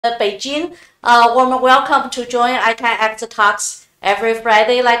Beijing. Warm welcome to join I Can Act Talks every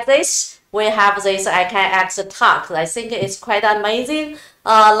Friday like this. We have this I Can Act Talk. I think it's quite amazing.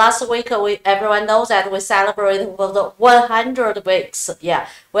 Last week, everyone knows that we celebrated for the 100 weeks. Yeah,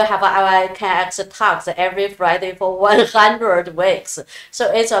 we have our I Can Act Talks every Friday for 100 weeks.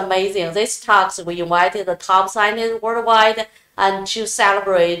 So it's amazing. These talks, we invited the top scientists worldwide and to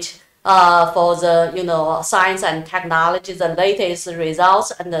celebrate for the science and technology, the latest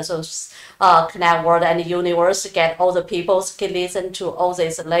results, and so connect world and universe, get all the people can listen to all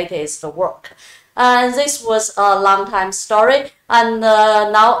this latest work. And this was a long time story, and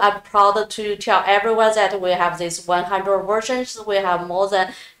now I'm proud to tell everyone that we have these 100 versions. We have more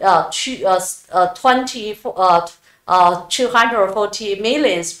than 240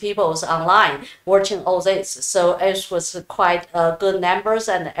 million people online watching all this. So it was quite good numbers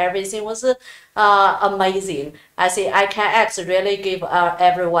and everything was amazing. I think I can actually really give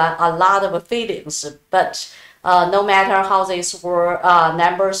everyone a lot of feelings, but no matter how these were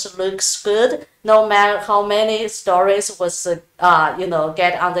numbers looks good, no matter how many stories was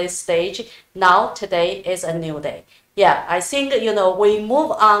get on this stage, now today is a new day. Yeah, I think we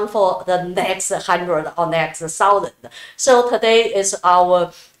move on for the next 100 or next 1,000. So today is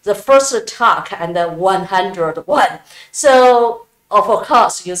the first talk and the 101. So of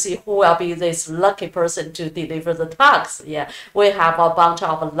course, you see who will be this lucky person to deliver the talks. Yeah, we have a bunch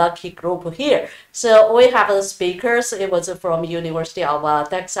of lucky group here. So we have the speakers. It was from University of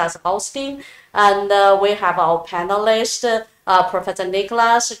Texas Austin, and we have our panelists, Professor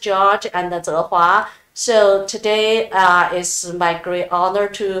Nicholas, George, and Zehua. So today is my great honor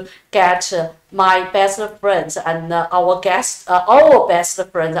to get my best friends and our guest, our best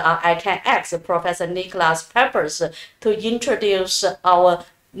friends I Can Ask, Professor Nicholas Peppers, to introduce our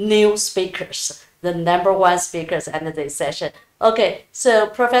new speakers, the number one speakers at this session. Okay, so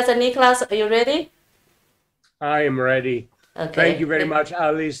Professor Nicholas, are you ready? I am ready. Okay. Thank you very much,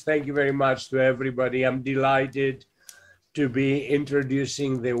 Alice. Thank you very much to everybody. I'm delighted to be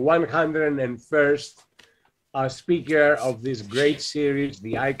introducing the 101st speaker of this great series,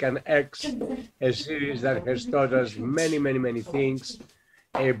 the I Can X, a series that has taught us many, many, many things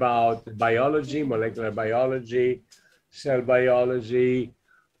about biology, molecular biology, cell biology,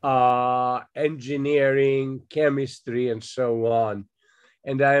 engineering, chemistry, and so on.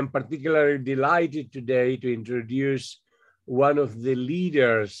 And I am particularly delighted today to introduce one of the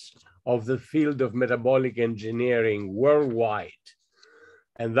leaders of the field of metabolic engineering worldwide.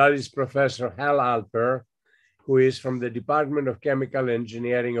 And that is Professor Hal Alper, who is from the Department of Chemical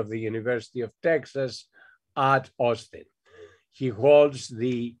Engineering of the University of Texas at Austin. He holds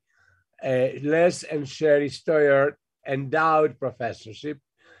the Les and Sherry Stoyer Endowed Professorship,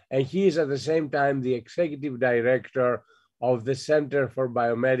 and he is at the same time the Executive Director of the Center for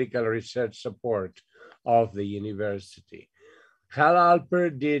Biomedical Research Support of the university. Hal Alper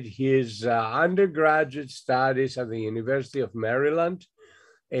did his undergraduate studies at the University of Maryland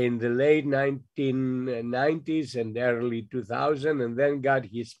in the late 1990s and early 2000, and then got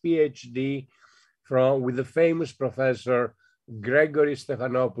his PhD with the famous professor Gregory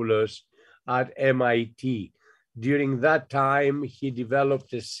Stephanopoulos at MIT. During that time, he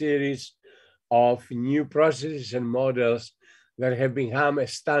developed a series of new processes and models that have become a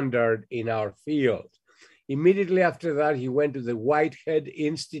standard in our field. Immediately after that, he went to the Whitehead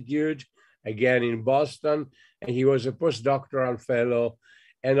Institute, again in Boston, and he was a postdoctoral fellow,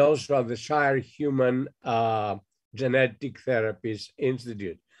 and also at the Shire Human Genetic Therapies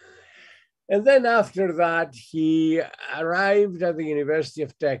Institute. And then after that, he arrived at the University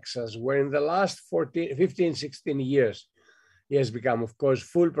of Texas, where in the last 15, 16 years, he has become, of course,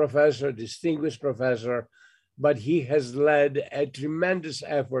 full professor, distinguished professor, but he has led a tremendous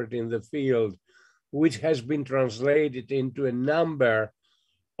effort in the field, which has been translated into a number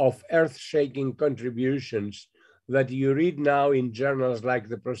of earth-shaking contributions that you read now in journals like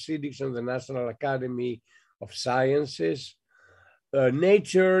the Proceedings of the National Academy of Sciences,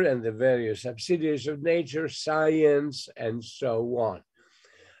 Nature and the various subsidiaries of Nature, Science, and so on.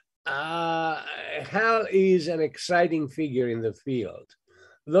 Hal is an exciting figure in the field.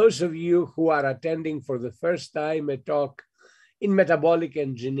 Those of you who are attending for the first time a talk in metabolic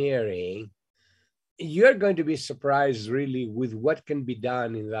engineering, you're going to be surprised really with what can be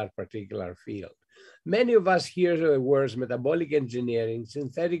done in that particular field. Many of us hear the words metabolic engineering,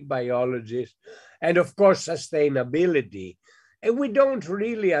 synthetic biology, and of course, sustainability. And we don't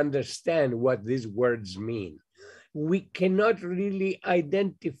really understand what these words mean. We cannot really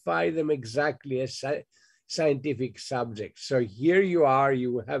identify them exactly as scientific subjects. So here you are,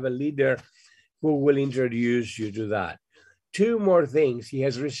 you have a leader who will introduce you to that. two more things. He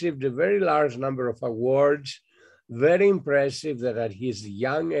has received a very large number of awards, very impressive that at his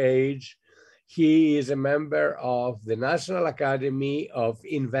young age, he is a member of the National Academy of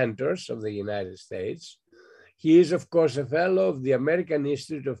Inventors of the United States. He is, of course, a fellow of the American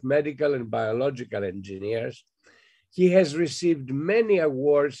Institute of Medical and Biological Engineers. He has received many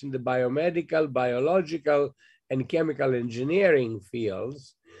awards in the biomedical, biological, and chemical engineering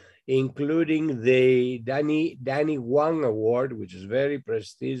fields, including the Danny Wang Award, which is very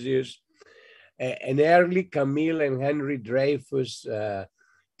prestigious, an early Camille and Henry Dreyfus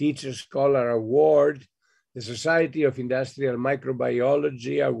Teacher Scholar Award, the Society of Industrial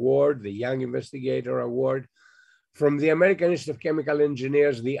Microbiology Award, the Young Investigator Award, from the American Institute of Chemical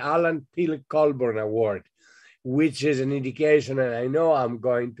Engineers, the Alan P. Colburn Award, which is an indication, and I know I'm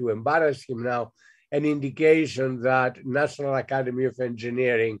going to embarrass him now, an indication that National Academy of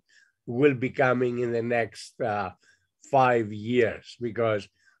Engineering will be coming in the next 5 years, because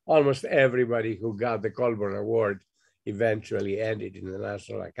almost everybody who got the Colburn Award eventually ended in the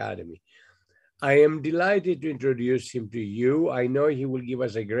National Academy. I am delighted to introduce him to you. I know he will give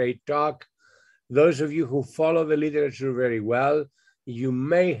us a great talk. Those of you who follow the literature very well, you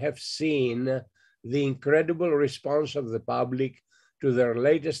may have seen the incredible response of the public to their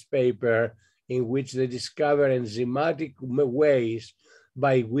latest paper, in which they discover enzymatic ways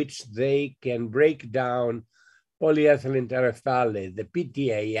by which they can break down polyethylene terephthalate, the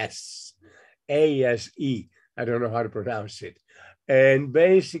PTAS, ASE, I don't know how to pronounce it. And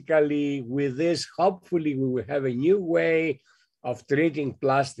basically with this, hopefully we will have a new way of treating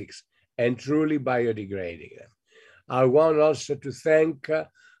plastics and truly biodegrading them. I want also to thank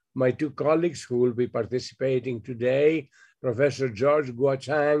my two colleagues who will be participating today, Professor George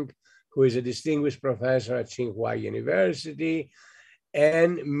Guochang, who is a distinguished professor at Tsinghua University,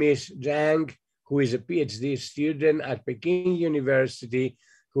 and Ms. Zhang, who is a PhD student at Peking University,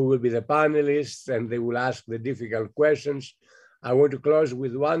 who will be the panelists, and they will ask the difficult questions. I want to close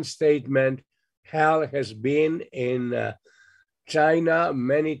with one statement. Hal has been in China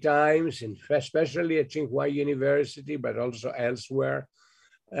many times, especially at Tsinghua University, but also elsewhere.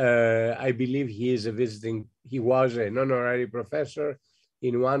 I believe he was an honorary professor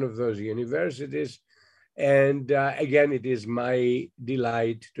in one of those universities. And again, it is my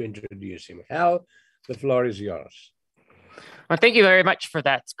delight to introduce him. Hal, the floor is yours. Well, thank you very much for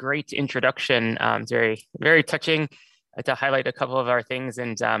that great introduction. It's very, very touching to highlight a couple of our things,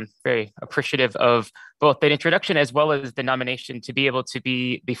 and very appreciative of both the introduction as well as the nomination to be able to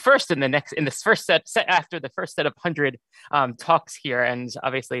be the first in this first set after the first set of 100 talks here. And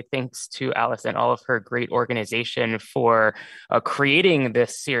obviously thanks to Alice and all of her great organization for creating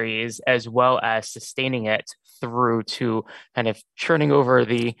this series, as well as sustaining it through to kind of churning over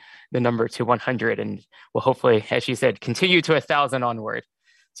the number to 100, and will hopefully, as she said, continue to 1,000 onward.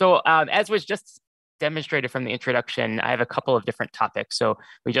 So as was just demonstrated from the introduction, I have a couple of different topics. So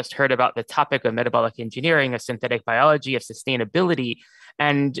we just heard about the topic of metabolic engineering, of synthetic biology, of sustainability,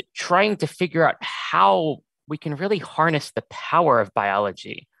 and trying to figure out how we can really harness the power of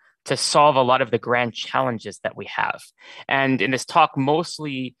biology to solve a lot of the grand challenges that we have. And in this talk,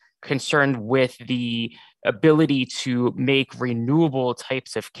 mostly concerned with the ability to make renewable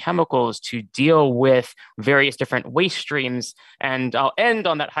types of chemicals to deal with various different waste streams. And I'll end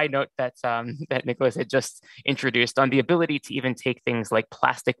on that high note that Nicholas had just introduced, on the ability to even take things like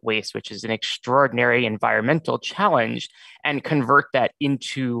plastic waste, which is an extraordinary environmental challenge, and convert that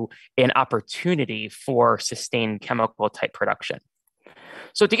into an opportunity for sustained chemical type production.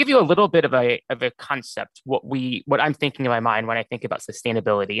 So to give you a little bit of a concept, what I'm thinking in my mind when I think about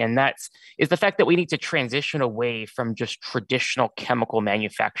sustainability, and that is the fact that we need to transition away from just traditional chemical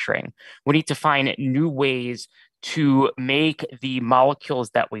manufacturing. We need to find new ways to make the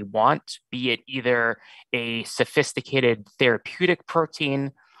molecules that we want, be it either a sophisticated therapeutic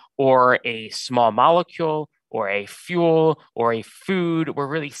protein or a small molecule or a fuel or a food. We're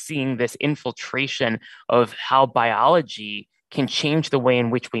really seeing this infiltration of how biology can change the way in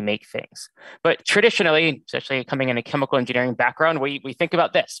which we make things. But traditionally, especially coming in a chemical engineering background, we think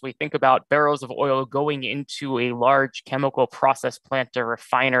about this. We think about barrels of oil going into a large chemical process plant or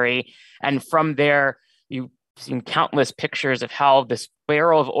refinery. And from there, you've seen countless pictures of how this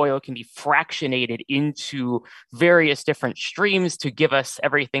barrel of oil can be fractionated into various different streams to give us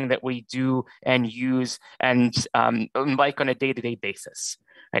everything that we do and use and like on a day-to-day basis.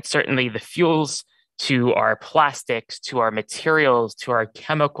 Right? Certainly the fuels, to our plastics, to our materials, to our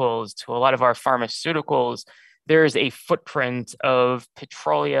chemicals, to a lot of our pharmaceuticals, there's a footprint of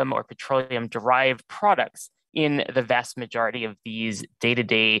petroleum or petroleum-derived products in the vast majority of these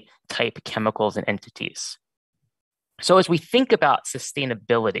day-to-day type chemicals and entities. So as we think about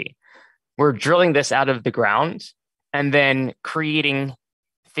sustainability, we're drilling this out of the ground and then creating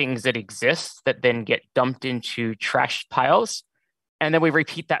things that exist that then get dumped into trash piles. And then we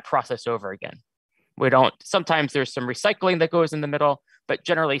repeat that process over again. Sometimes there's some recycling that goes in the middle, but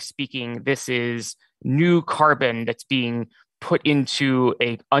generally speaking, this is new carbon that's being put into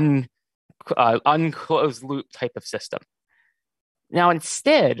a unclosed loop type of system. Now,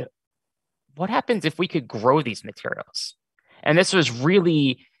 instead, what happens if we could grow these materials? And this was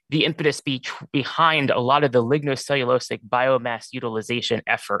really the impetus behind a lot of the lignocellulosic biomass utilization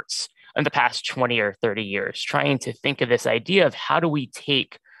efforts in the past 20 or 30 years, trying to think of this idea of how do we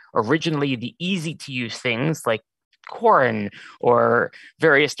take originally the easy to use things like corn or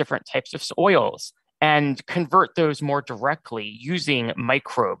various different types of oils and convert those more directly using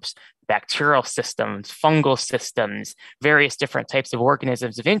microbes, bacterial systems, fungal systems, various different types of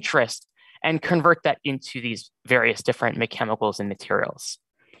organisms of interest, and convert that into these various different chemicals and materials.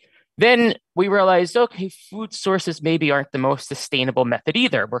 Then we realized, okay, food sources maybe aren't the most sustainable method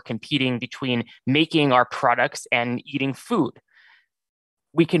either. We're competing between making our products and eating food.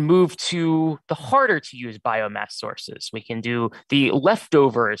 We can move to the harder to use biomass sources. We can do the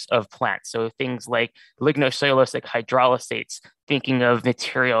leftovers of plants. So things like lignocellulosic hydrolysates, thinking of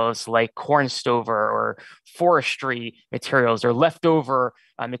materials like corn stover or forestry materials or leftover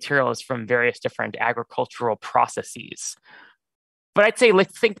materials from various different agricultural processes. But I'd say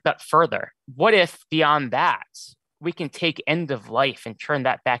let's think about further. What if beyond that, we can take end of life and turn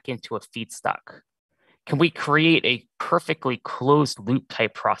that back into a feedstock? Can we create a perfectly closed loop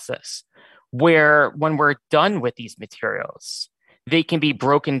type process where when we're done with these materials, they can be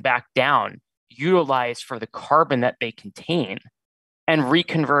broken back down, utilized for the carbon that they contain, and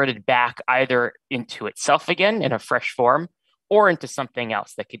reconverted back either into itself again in a fresh form or into something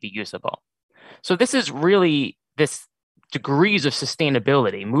else that could be usable? So this is really this degrees of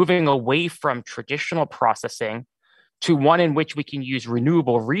sustainability, moving away from traditional processing to one in which we can use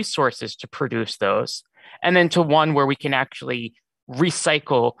renewable resources to produce those, and then to one where we can actually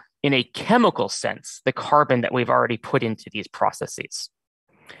recycle in a chemical sense the carbon that we've already put into these processes.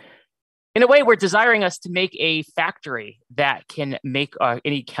 In a way, we're desiring us to make a factory that can make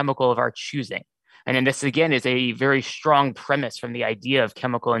any chemical of our choosing. And then this, again, is a very strong premise from the idea of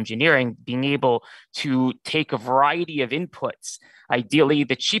chemical engineering, being able to take a variety of inputs, ideally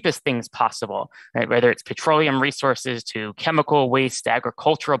the cheapest things possible, right? Whether it's petroleum resources to chemical waste,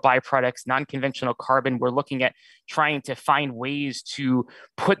 agricultural byproducts, non-conventional carbon. We're looking at trying to find ways to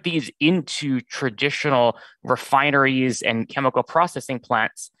put these into traditional refineries and chemical processing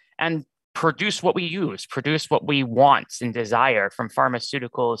plants and produce what we use, produce what we want and desire, from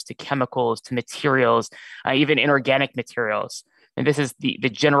pharmaceuticals to chemicals to materials, even inorganic materials. And this is the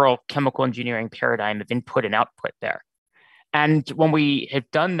general chemical engineering paradigm of input and output there. And when we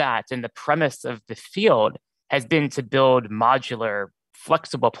have done that, and the premise of the field has been to build modular,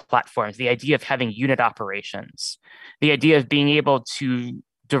 flexible platforms, the idea of having unit operations, the idea of being able to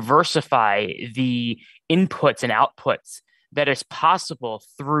diversify the inputs and outputs that is possible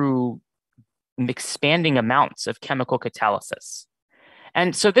through expanding amounts of chemical catalysis.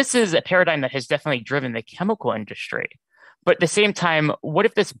 And so this is a paradigm that has definitely driven the chemical industry. But at the same time, what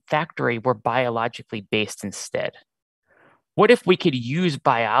if this factory were biologically based instead? What if we could use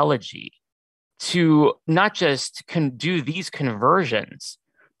biology to not just do these conversions,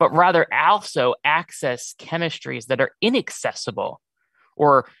 but rather also access chemistries that are inaccessible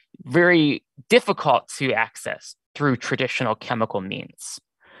or very difficult to access through traditional chemical means?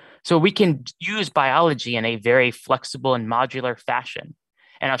 So we can use biology in a very flexible and modular fashion.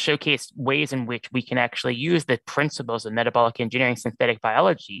 And I'll showcase ways in which we can actually use the principles of metabolic engineering, synthetic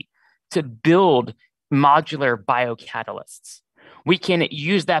biology, to build modular biocatalysts. We can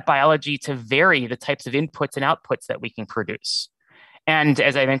use that biology to vary the types of inputs and outputs that we can produce. And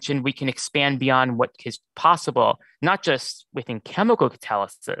as I mentioned, we can expand beyond what is possible, not just within chemical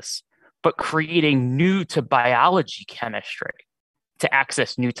catalysis, but creating new to biology chemistry to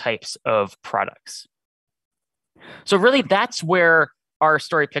access new types of products. So really, that's where our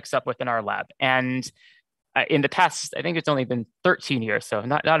story picks up within our lab. And in the past, I think it's only been 13 years, so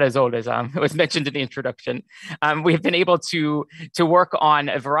not as old as was mentioned in the introduction. We've been able to work on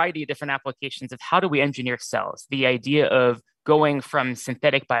a variety of different applications of how do we engineer cells, the idea of going from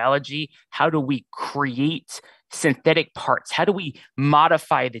synthetic biology, how do we create synthetic parts? How do we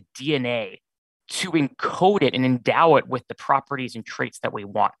modify the DNA to encode it and endow it with the properties and traits that we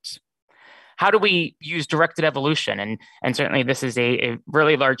want? How do we use directed evolution? And certainly this is a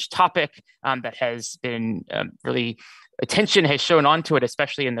really large topic that has been really attention has shown onto it,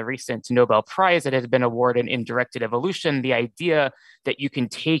 especially in the recent Nobel Prize that has been awarded in directed evolution, the idea that you can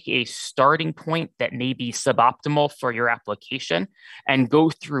take a starting point that may be suboptimal for your application and go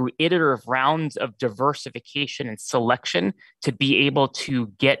through iterative rounds of diversification and selection to be able to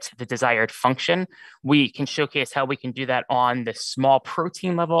get the desired function. We can showcase how we can do that on the small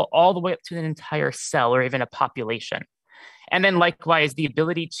protein level all the way up to an entire cell or even a population. And then likewise, the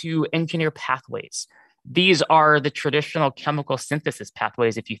ability to engineer pathways. These are the traditional chemical synthesis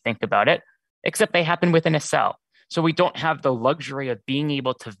pathways, if you think about it, except they happen within a cell. So we don't have the luxury of being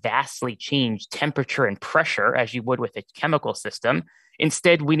able to vastly change temperature and pressure as you would with a chemical system.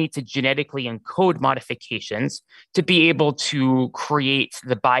 Instead, we need to genetically encode modifications to be able to create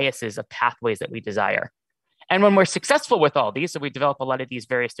the biases of pathways that we desire. And when we're successful with all these, so we develop a lot of these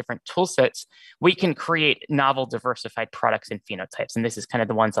various different tool sets, we can create novel diversified products and phenotypes. And this is kind of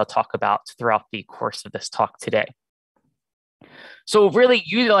the ones I'll talk about throughout the course of this talk today. So really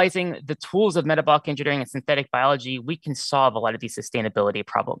utilizing the tools of metabolic engineering and synthetic biology, we can solve a lot of these sustainability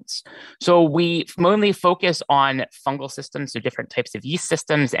problems. So we mainly focus on fungal systems, so different types of yeast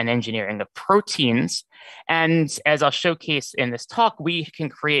systems and engineering of proteins. And as I'll showcase in this talk, we can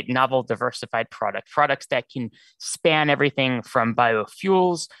create novel diversified products that can span everything from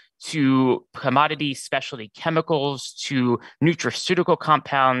biofuels to commodity specialty chemicals to nutraceutical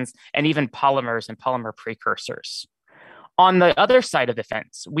compounds and even polymers and polymer precursors. On the other side of the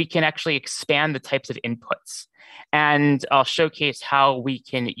fence, we can actually expand the types of inputs. And I'll showcase how we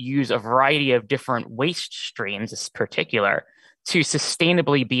can use a variety of different waste streams, in particular, to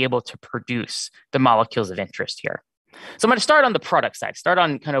sustainably be able to produce the molecules of interest here. So I'm going to start on the product side, start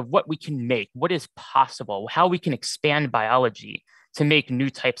on kind of what we can make, what is possible, how we can expand biology to make new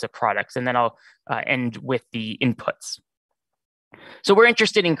types of products. And then I'll end with the inputs. So we're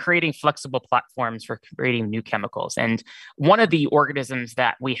interested in creating flexible platforms for creating new chemicals. And one of the organisms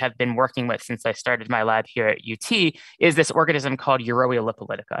that we have been working with since I started my lab here at UT is this organism called Uroea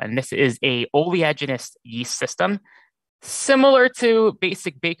lipolytica. And this is a oleaginous yeast system, similar to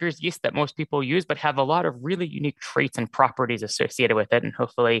basic baker's yeast that most people use, but have a lot of really unique traits and properties associated with it. And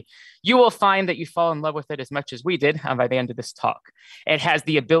hopefully you will find that you fall in love with it as much as we did by the end of this talk. It has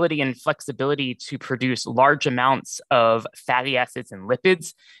the ability and flexibility to produce large amounts of fatty acids and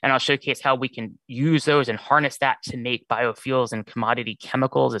lipids. And I'll showcase how we can use those and harness that to make biofuels and commodity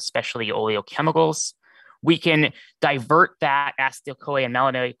chemicals, especially oleochemicals. We can divert that acetyl-CoA and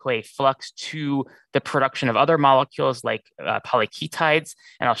malonyl-CoA flux to the production of other molecules like polyketides.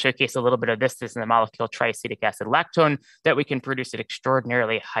 And I'll showcase a little bit of this. This is the molecule triacetic acid lactone that we can produce at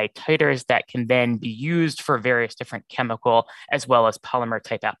extraordinarily high titers that can then be used for various different chemical as well as polymer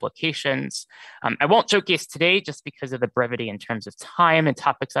type applications. I won't showcase today just because of the brevity in terms of time and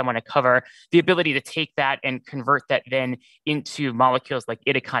topics I want to cover, the ability to take that and convert that then into molecules like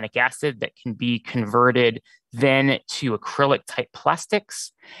itaconic acid that can be converted then to acrylic type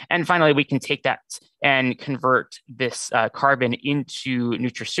plastics. And finally, we can take that and convert this carbon into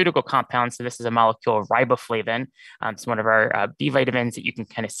nutraceutical compounds. So this is a molecule riboflavin. It's one of our B vitamins that you can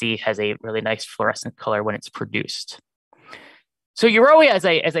kind of see has a really nice fluorescent color when it's produced. So Uroea,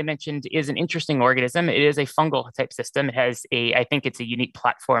 as I mentioned, is an interesting organism. It is a fungal type system. It has I think it's a unique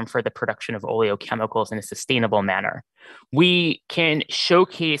platform for the production of oleochemicals in a sustainable manner. We can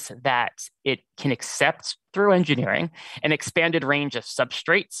showcase that it can accept through engineering an expanded range of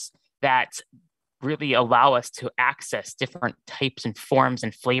substrates that really allow us to access different types and forms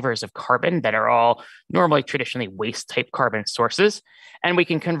and flavors of carbon that are all normally traditionally waste type carbon sources. And we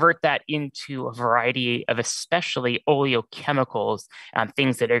can convert that into a variety of especially oleochemicals,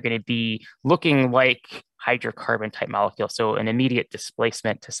 things that are going to be looking like hydrocarbon type molecules. So an immediate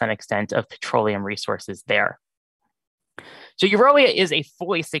displacement to some extent of petroleum resources there. So Uroea is a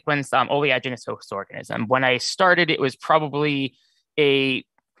fully sequenced oleaginous host organism. When I started, it was probably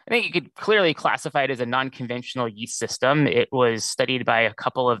I think you could clearly classify it as a non-conventional yeast system. It was studied by a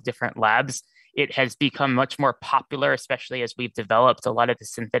couple of different labs. It has become much more popular, especially as we've developed a lot of the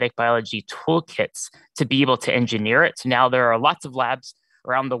synthetic biology toolkits to be able to engineer it. So now there are lots of labs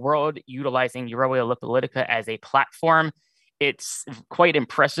around the world utilizing Uroea lipolytica as a platform. It's quite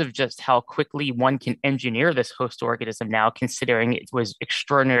impressive just how quickly one can engineer this host organism now, considering it was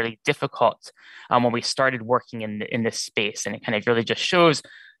extraordinarily difficult when we started working in this space. And it kind of really just shows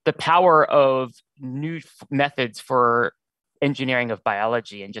the power of new methods for engineering of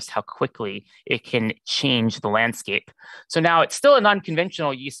biology and just how quickly it can change the landscape. So now it's still a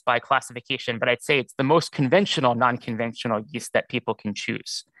non-conventional yeast by classification, but I'd say it's the most conventional non-conventional yeast that people can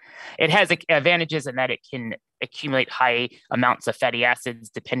choose. It has advantages in that it can accumulate high amounts of fatty acids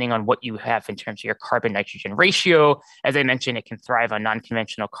depending on what you have in terms of your carbon-nitrogen ratio. As I mentioned, it can thrive on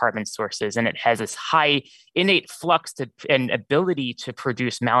non-conventional carbon sources, and it has this high innate flux and ability to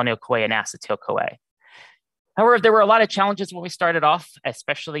produce malonyl-CoA and acetyl-CoA. However, there were a lot of challenges when we started off,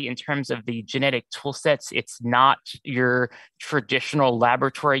 especially in terms of the genetic tool sets. It's not your traditional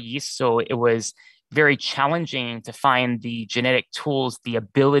laboratory yeast, so it was very challenging to find the genetic tools, the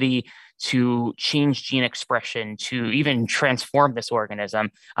ability to change gene expression, to even transform this organism.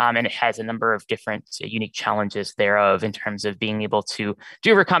 And it has a number of different unique challenges thereof in terms of being able to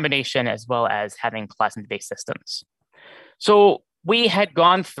do recombination as well as having plasmid-based systems. So we had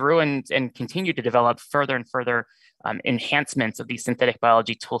gone through and continued to develop further and further enhancements of these synthetic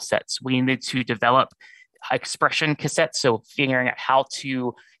biology tool sets. We needed to develop expression cassettes, so figuring out how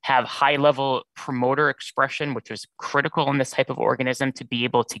to have high-level promoter expression, which was critical in this type of organism to be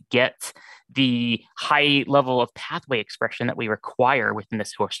able to get the high level of pathway expression that we require within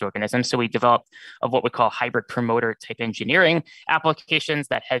this host organism. So we developed what we call hybrid promoter type engineering applications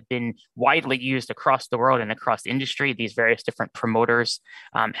that have been widely used across the world and across industry. These various different promoters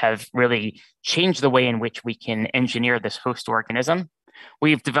have really changed the way in which we can engineer this host organism.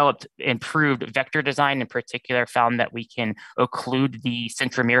 We've developed improved vector design, in particular, found that we can occlude the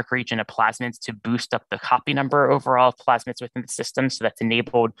centromeric region of plasmids to boost up the copy number overall of plasmids within the system. So that's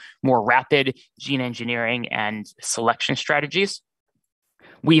enabled more rapid gene engineering and selection strategies.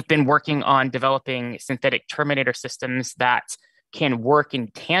 We've been working on developing synthetic terminator systems that can work in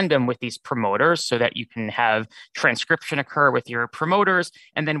tandem with these promoters so that you can have transcription occur with your promoters.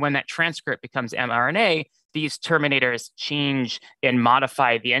 And then when that transcript becomes mRNA, these terminators change and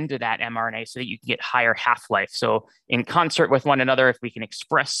modify the end of that mRNA so that you can get higher half-life. So in concert with one another, if we can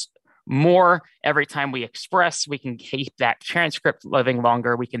express more every time we express, we can keep that transcript living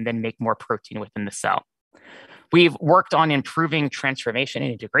longer. We can then make more protein within the cell. We've worked on improving transformation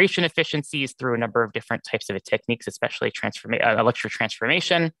and integration efficiencies through a number of different types of techniques, especially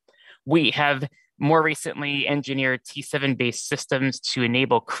electrotransformation. We have more recently engineered T7-based systems to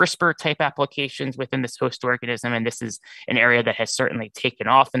enable CRISPR-type applications within this host organism, and this is an area that has certainly taken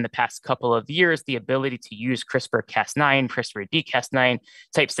off in the past couple of years, the ability to use CRISPR-Cas9, CRISPR-Cas9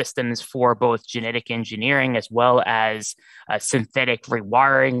 type systems for both genetic engineering as well as synthetic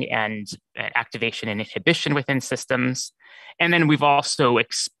rewiring and activation and inhibition within systems. And then we've also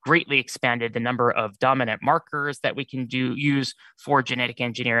greatly expanded the number of dominant markers that we can use for genetic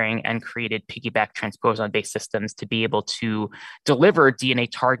engineering and created piggyback transposon-based systems to be able to deliver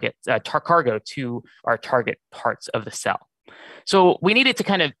DNA cargo to our target parts of the cell. So we needed to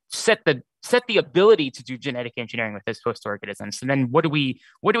kind of set the ability to do genetic engineering with this host organism. So then what do we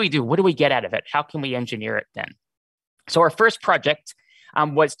do? What do we get out of it? How can we engineer it then? So our first project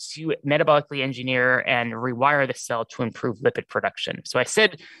was to metabolically engineer and rewire the cell to improve lipid production. So I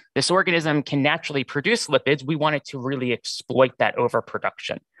said this organism can naturally produce lipids. We wanted to really exploit that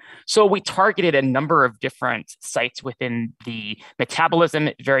overproduction. So we targeted a number of different sites within the metabolism,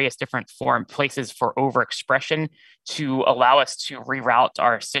 various different places for overexpression to allow us to reroute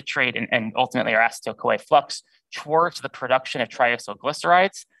our citrate and ultimately our acetyl-CoA flux towards the production of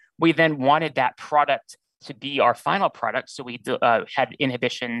triacylglycerides. We then wanted that product to be our final product. So we had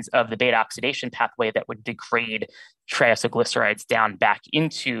inhibitions of the beta oxidation pathway that would degrade triacylglycerides down back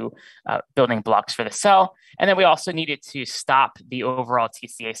into building blocks for the cell. And then we also needed to stop the overall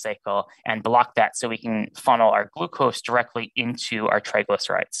TCA cycle and block that so we can funnel our glucose directly into our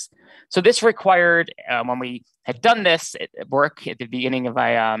triglycerides. So this required, when we had done this work at the beginning of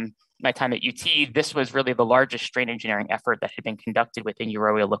my time at UT, this was really the largest strain engineering effort that had been conducted within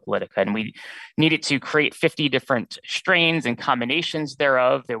Euroia liquolytica. And we needed to create 50 different strains and combinations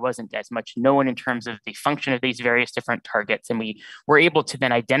thereof. There wasn't as much known in terms of the function of these various different targets. And we were able to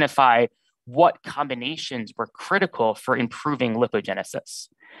then identify what combinations were critical for improving lipogenesis.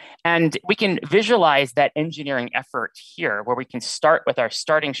 And we can visualize that engineering effort here, where we can start with our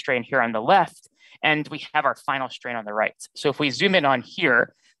starting strain here on the left, and we have our final strain on the right. So if we zoom in on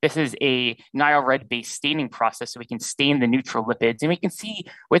here, this is a Nile red-based staining process, so we can stain the neutral lipids. And we can see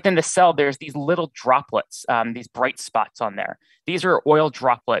within the cell, there's these little droplets, these bright spots on there. These are oil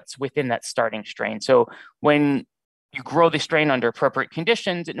droplets within that starting strain. So when you grow the strain under appropriate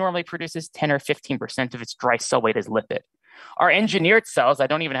conditions, it normally produces 10 or 15% of its dry cell weight as lipid. Our engineered cells, I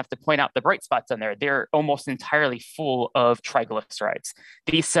don't even have to point out the bright spots on there. They're almost entirely full of triglycerides.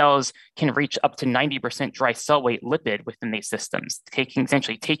 These cells can reach up to 90% dry cell weight lipid within these systems,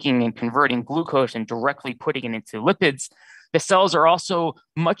 essentially taking and converting glucose and directly putting it into lipids The cells are also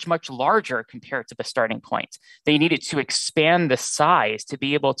much, much larger compared to the starting point. They needed to expand the size to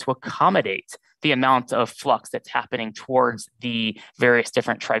be able to accommodate the amount of flux that's happening towards the various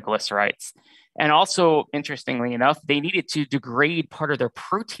different triglycerides. And also, interestingly enough, they needed to degrade part of their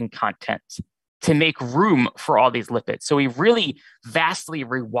protein content to make room for all these lipids. So we really vastly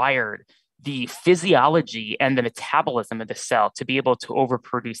rewired the physiology and the metabolism of the cell to be able to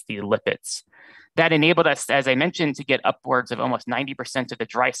overproduce these lipids. That enabled us, as I mentioned, to get upwards of almost 90% of the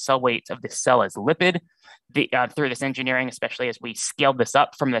dry cell weight of the cell as lipid through this engineering, especially as we scaled this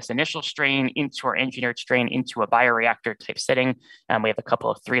up from this initial strain into our engineered strain into a bioreactor type setting. We have a couple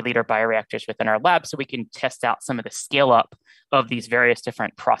of 3-liter bioreactors within our lab so we can test out some of the scale up of these various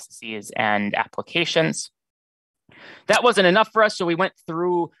different processes and applications. That wasn't enough for us, so we went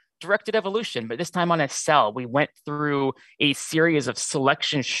through directed evolution, but this time on a cell. We went through a series of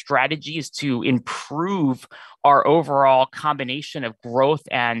selection strategies to improve our overall combination of growth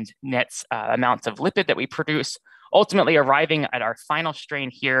and net amounts of lipid that we produce, ultimately arriving at our final strain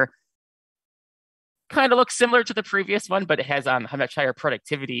here. Kind of looks similar to the previous one, but it has much higher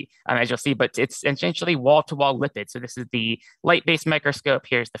productivity, as you'll see, but it's essentially wall-to-wall lipid. So this is the light-based microscope.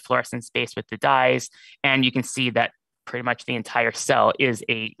 Here's the fluorescence base with the dyes, and you can see that pretty much the entire cell is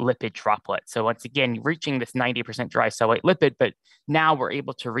a lipid droplet. So once again, reaching this 90% dry cell weight lipid, but now we're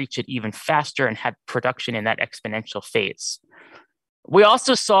able to reach it even faster and have production in that exponential phase. We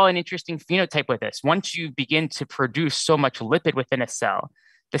also saw an interesting phenotype with this. Once you begin to produce so much lipid within a cell,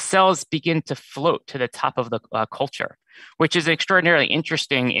 the cells begin to float to the top of the culture, which is extraordinarily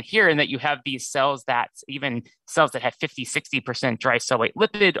interesting here in that you have these cells that even cells that have 50, 60% dry cell weight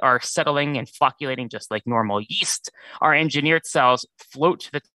lipid are settling and flocculating just like normal yeast. Our engineered cells float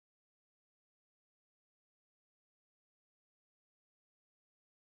to the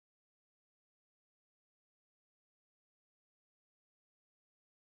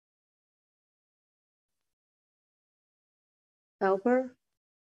Alper?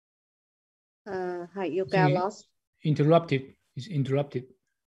 Hi, you got lost? Interrupted. It's interrupted.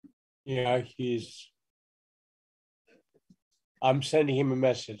 Yeah, I'm sending him a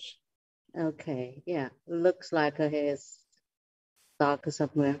message. Okay, yeah. Looks like he's stuck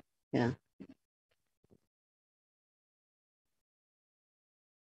somewhere. Yeah.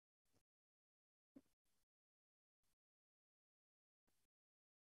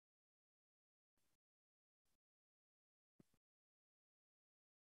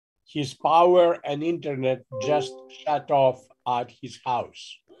 His power and internet just shut off at his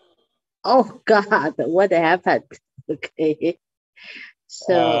house. Oh God, what happened? Okay.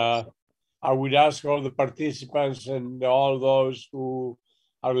 So I would ask all the participants and all those who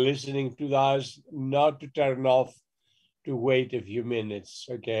are listening to us not to turn off, to wait a few minutes,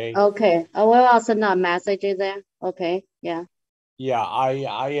 okay? okay. I will also not message you there. Okay, yeah. Yeah,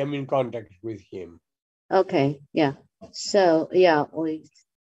 I am in contact with him. Okay, yeah. So yeah,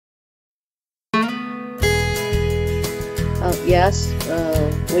 yes,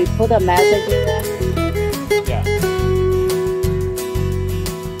 we put a message in there. Yeah.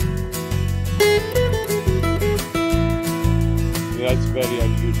 That's very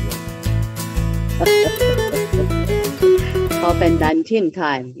unusual. COVID-19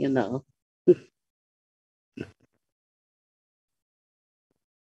 time, you know.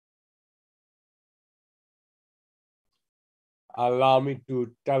 Allow me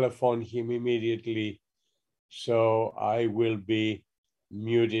to telephone him immediately. So I will be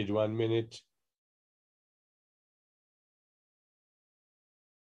muted 1 minute.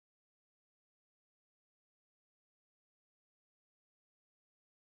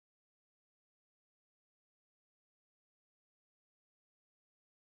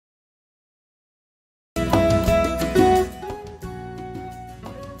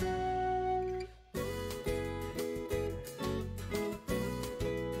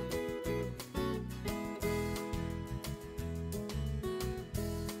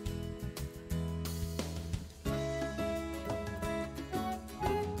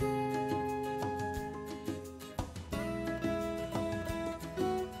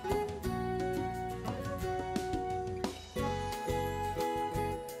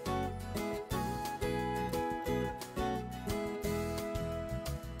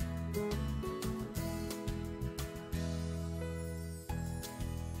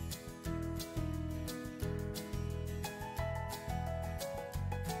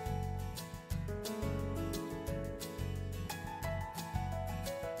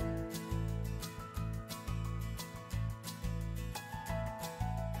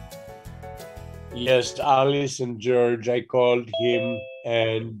 Yes, Alice and George, I called him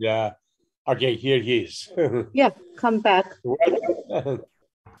and Okay, here he is. Yeah, come back.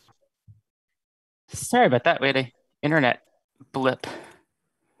 Sorry about that. We had an internet blip.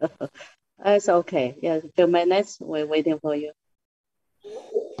 It's okay. Yeah, a few minutes. We're waiting for you.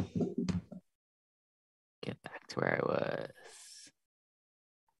 Get back to where I was.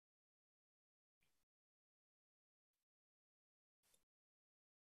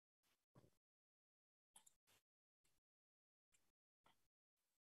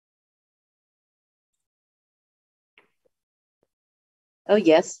 Oh,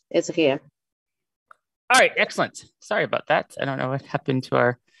 yes, it's here. All right, excellent. Sorry about that. I don't know what happened to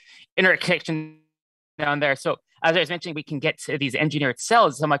our internet connection down there. So as I was mentioning, we can get to these engineered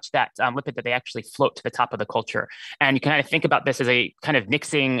cells so much that lipid that they actually float to the top of the culture. And you can kind of think about this as a kind of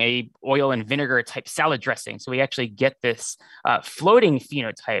mixing a oil and vinegar type salad dressing. So we actually get this floating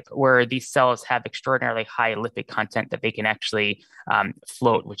phenotype where these cells have extraordinarily high lipid content that they can actually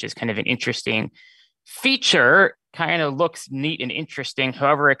float, which is kind of an interesting feature. Kind of looks neat and interesting.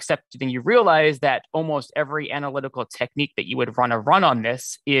 However, except then you realize that almost every analytical technique that you would run on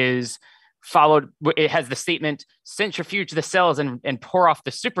this is followed. It has the statement, centrifuge the cells and pour off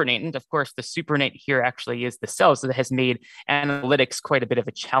the supernatant. Of course, the supernatant here actually is the cell. So that has made analytics quite a bit of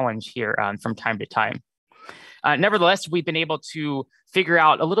a challenge here from time to time. Nevertheless, we've been able to figure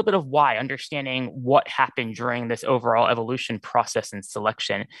out a little bit of why, understanding what happened during this overall evolution process and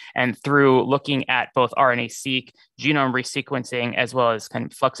selection. And through looking at both RNA-seq, genome resequencing, as well as kind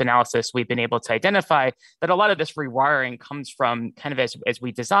of flux analysis, we've been able to identify that a lot of this rewiring comes from kind of as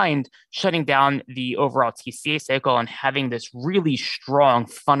we designed, shutting down the overall TCA cycle and having this really strong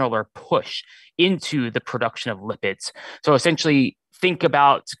funneler push into the production of lipids. So essentially, think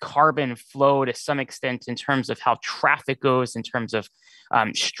about carbon flow to some extent in terms of how traffic goes in terms of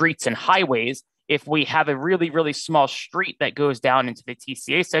streets and highways. If we have a really, really small street that goes down into the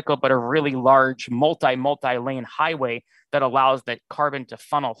TCA cycle, but a really large multi-lane highway that allows that carbon to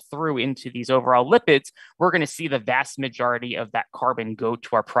funnel through into these overall lipids, we're going to see the vast majority of that carbon go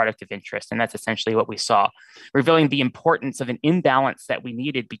to our product of interest. And that's essentially what we saw, revealing the importance of an imbalance that we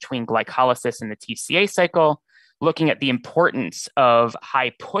needed between glycolysis and the TCA cycle, looking at the importance of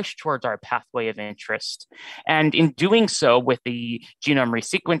high push towards our pathway of interest. And in doing so with the genome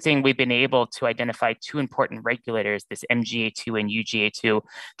resequencing, we've been able to identify two important regulators, this MGA2 and UGA2,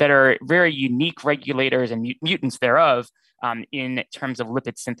 that are very unique regulators and mutants thereof in terms of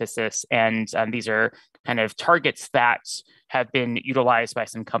lipid synthesis. And these are kind of targets that have been utilized by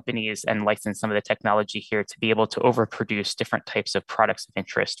some companies and licensed some of the technology here to be able to overproduce different types of products of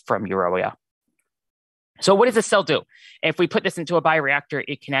interest from urea. So what does a cell do? If we put this into a bioreactor,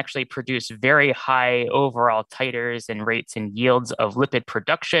 it can actually produce very high overall titers and rates and yields of lipid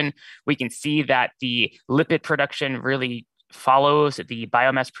production. We can see that the lipid production really follows the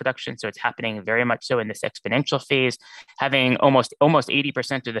biomass production. So it's happening very much so in this exponential phase, having almost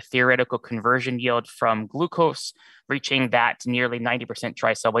 80% of the theoretical conversion yield from glucose, reaching that nearly 90%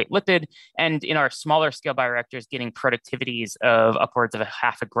 dry cell weight lipid. And in our smaller scale bioreactors, getting productivities of upwards of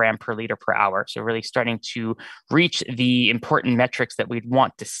 0.5 gram per liter per hour. So really starting to reach the important metrics that we'd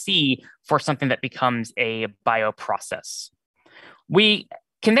want to see for something that becomes a bioprocess. We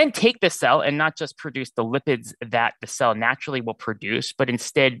can then take the cell and not just produce the lipids that the cell naturally will produce, but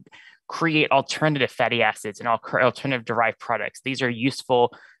instead create alternative fatty acids and alternative derived products. These are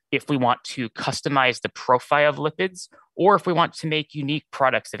useful if we want to customize the profile of lipids or if we want to make unique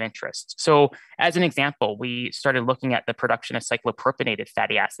products of interest. So as an example, we started looking at the production of cyclopropionated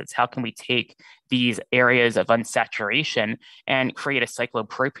fatty acids. How can we take these areas of unsaturation and create a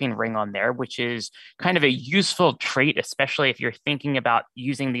cyclopropane ring on there, which is kind of a useful trait, especially if you're thinking about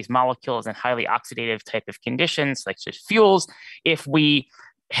using these molecules in highly oxidative type of conditions, like just fuels. If we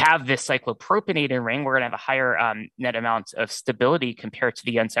have this cyclopropionated ring, we're going to have a higher net amount of stability compared to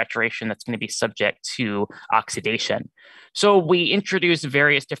the unsaturation that's going to be subject to oxidation. So we introduced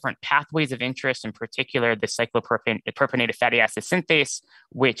various different pathways of interest, in particular the cyclopropionated fatty acid synthase,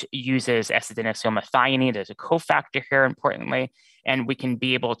 which uses S-adenosylmethionine as a cofactor here, importantly. And we can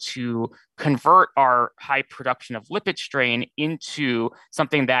be able to convert our high production of lipid strain into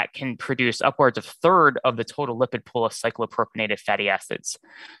something that can produce upwards of 1/3 of the total lipid pool of cyclopropionated fatty acids.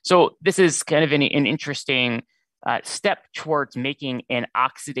 So this is kind of an interesting step towards making an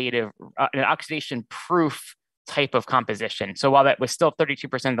oxidation-proof type of composition. So while that was still 32%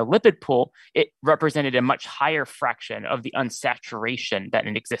 of the lipid pool, it represented a much higher fraction of the unsaturation that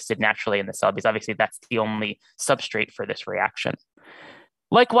existed naturally in the cell, because obviously that's the only substrate for this reaction.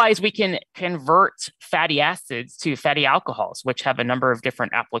 Likewise, we can convert fatty acids to fatty alcohols, which have a number of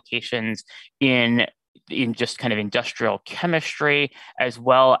different applications in in just kind of industrial chemistry, as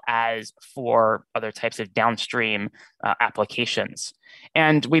well as for other types of downstream applications.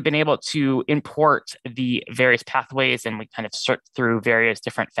 And we've been able to import the various pathways, and we kind of sort through various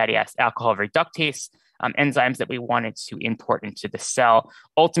different fatty acid alcohol reductase enzymes that we wanted to import into the cell,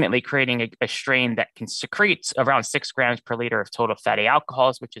 ultimately creating a strain that can secrete around 6 grams per liter of total fatty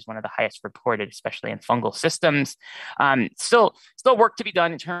alcohols, which is one of the highest reported, especially in fungal systems. Still work to be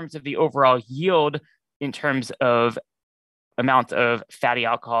done in terms of the overall yield, in terms of amount of fatty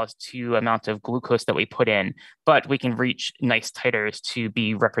alcohols to amount of glucose that we put in, but we can reach nice titers to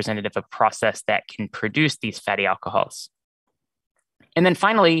be representative of a process that can produce these fatty alcohols. And then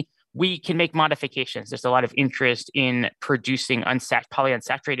finally, we can make modifications. There's a lot of interest in producing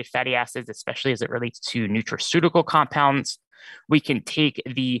polyunsaturated fatty acids, especially as it relates to nutraceutical compounds. We can take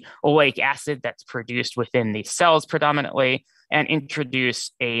the oleic acid that's produced within the cells predominantly and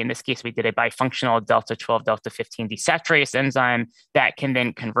introduce in this case, we did a bifunctional delta 12, delta 15 desaturase enzyme that can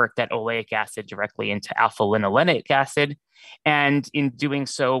then convert that oleic acid directly into alpha linolenic acid. And in doing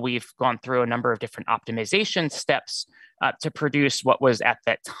so, we've gone through a number of different optimization steps to produce what was at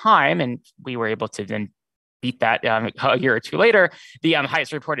that time, and we were able to then beat that a year or two later, the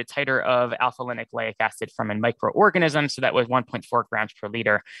highest reported titer of alpha linoleic acid from a microorganism. So that was 1.4 grams per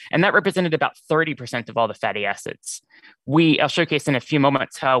liter. And that represented about 30% of all the fatty acids. I'll showcase in a few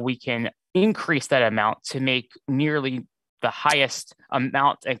moments how we can increase that amount to make nearly the highest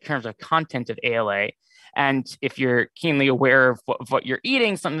amount in terms of content of ALA. And if you're keenly aware of what you're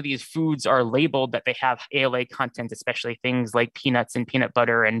eating, some of these foods are labeled that they have ALA content, especially things like peanuts and peanut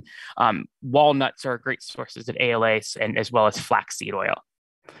butter, and walnuts are great sources of ALA, and as well as flaxseed oil.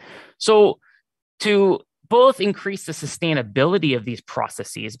 So to both increase the sustainability of these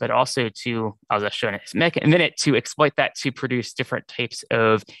processes, but also to, as I'll show in a minute, to exploit that to produce different types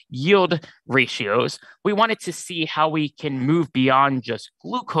of yield ratios, we wanted to see how we can move beyond just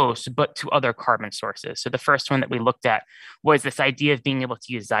glucose, but to other carbon sources. So the first one that we looked at was this idea of being able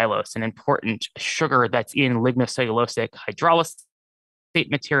to use xylose, an important sugar that's in lignocellulosic hydrolysate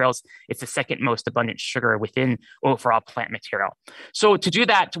materials. It's the second most abundant sugar within overall plant material. So to do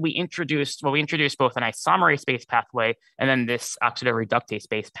that, we introduced both an isomerase-based pathway and then this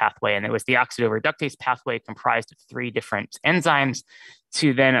oxidoreductase-based pathway. And it was the oxidoreductase pathway comprised of 3 different enzymes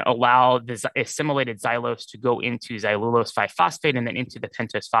to then allow the assimilated xylose to go into xylulose 5-phosphate and then into the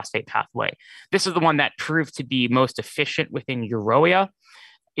pentose phosphate pathway. This is the one that proved to be most efficient within urea.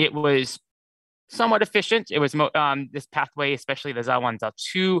 It was somewhat efficient. It was this pathway, especially the Xyl1,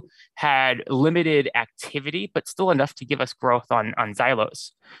 Xyl2, had limited activity, but still enough to give us growth on xylose.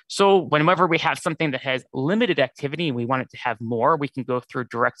 So whenever we have something that has limited activity and we want it to have more, we can go through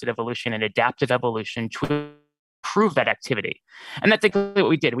directed evolution and adaptive evolution to improve that activity. And that's exactly what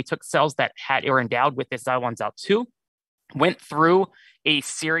we did. We took cells that were endowed with this Xyl1, Xyl2, went through a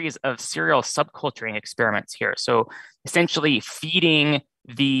series of serial subculturing experiments here. So essentially feeding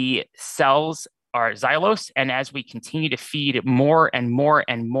the cells our xylose, and as we continue to feed more and more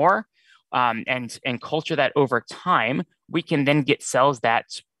and more and culture that over time, we can then get cells that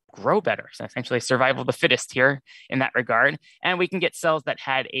grow better. So essentially survival of the fittest here in that regard. And we can get cells that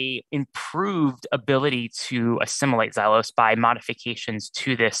had a improved ability to assimilate xylose by modifications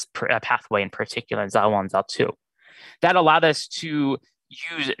to this pathway, in particular Xyl1, Xyl2. That allowed us to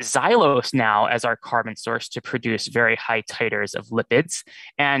use xylose now as our carbon source to produce very high titers of lipids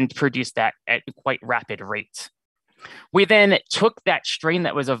and produce that at quite rapid rates. We then took that strain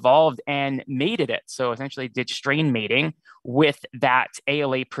that was evolved and mated it. So essentially did strain mating with that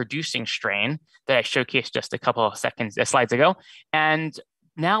ALA producing strain that I showcased just a couple of slides ago. And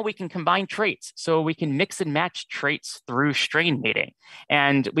now we can combine traits. So we can mix and match traits through strain mating.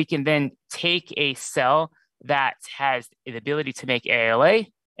 And we can then take a cell that has the ability to make ALA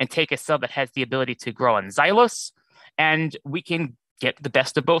and take a cell that has the ability to grow on xylose, and we can get the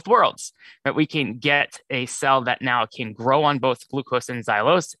best of both worlds. Right? We can get a cell that now can grow on both glucose and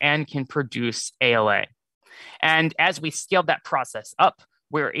xylose and can produce ALA. And as we scaled that process up,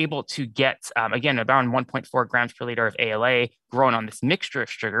 we're able to get, again, around 1.4 grams per liter of ALA grown on this mixture of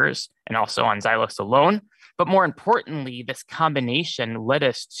sugars and also on xylose alone. But more importantly, this combination led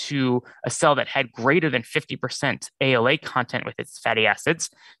us to a cell that had greater than 50% ALA content with its fatty acids.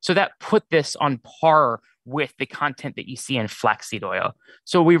 So that put this on par with the content that you see in flaxseed oil.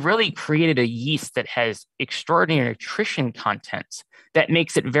 So we really created a yeast that has extraordinary nutrition content that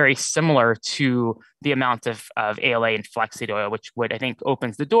makes it very similar to the amount of ALA in flaxseed oil, which I think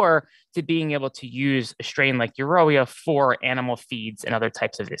opens the door to being able to use a strain like urea for animal feeds and other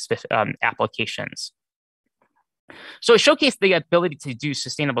types of applications. So it showcased the ability to do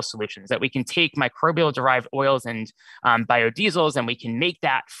sustainable solutions, that we can take microbial-derived oils and biodiesels, and we can make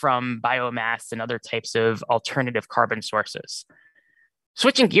that from biomass and other types of alternative carbon sources.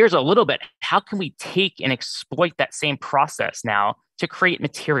 Switching gears a little bit, how can we take and exploit that same process now to create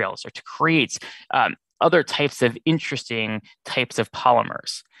materials or to create other types of interesting types of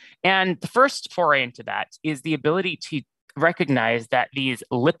polymers? And the first foray into that is the ability to recognize that these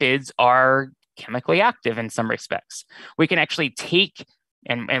lipids are chemically active in some respects. We can actually take,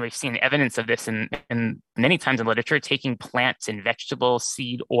 and we've seen evidence of this in many times in literature, taking plants and vegetable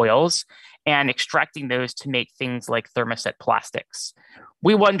seed oils and extracting those to make things like thermoset plastics.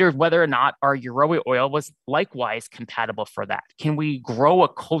 We wondered whether or not our Uroa oil was likewise compatible for that. Can we grow a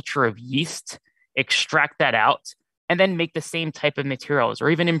culture of yeast, extract that out, and then make the same type of materials or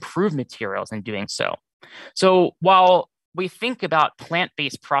even improve materials in doing so? So while we think about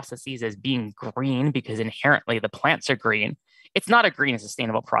plant-based processes as being green because inherently the plants are green, it's not a green and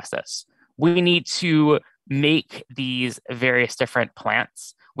sustainable process. We need to make these various different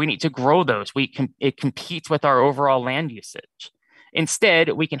plants. We need to grow those. It competes with our overall land usage. Instead,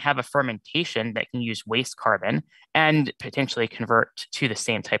 we can have a fermentation that can use waste carbon and potentially convert to the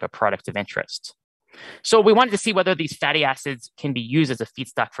same type of product of interest. So we wanted to see whether these fatty acids can be used as a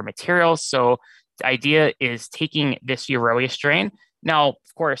feedstock for materials. So the idea is taking this Uroa strain. Now,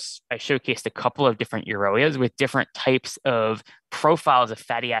 of course, I showcased a couple of different Uroas with different types of profiles of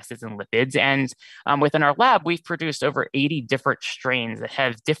fatty acids and lipids. And within our lab, we've produced over 80 different strains that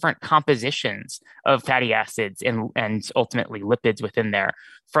have different compositions of fatty acids and ultimately lipids within there,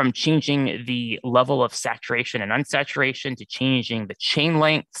 from changing the level of saturation and unsaturation to changing the chain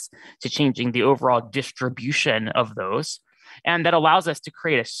lengths to changing the overall distribution of those. And that allows us to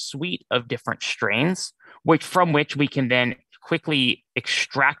create a suite of different strains, from which we can then quickly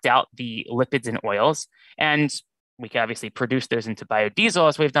extract out the lipids and oils. And we can obviously produce those into biodiesel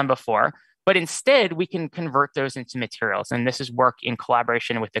as we've done before, but instead we can convert those into materials. And this is work in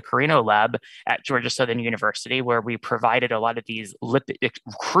collaboration with the Carino lab at Georgia Southern University, where we provided a lot of these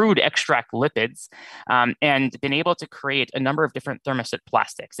crude extract lipids and been able to create a number of different thermoset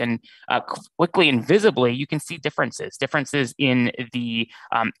plastics. And quickly and visibly, you can see differences in the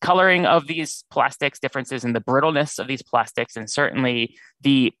coloring of these plastics, differences in the brittleness of these plastics, and certainly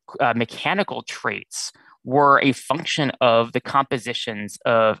the mechanical traits were a function of the compositions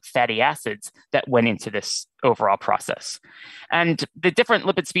of fatty acids that went into this overall process. And the different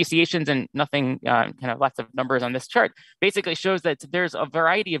lipid speciations, and nothing, lots of numbers on this chart, basically shows that there's a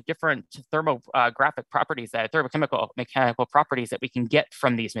variety of different thermographic properties, thermochemical mechanical properties that we can get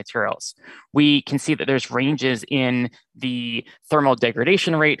from these materials. We can see that there's ranges in the thermal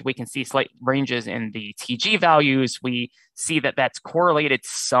degradation rate. We can see slight ranges in the TG values. We see that that's correlated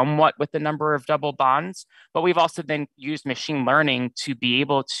somewhat with the number of double bonds, but we've also then used machine learning to be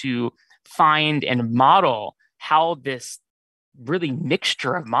able to find and model how this really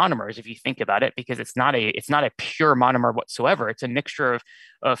mixture of monomers, if you think about it, because it's not a pure monomer whatsoever. It's a mixture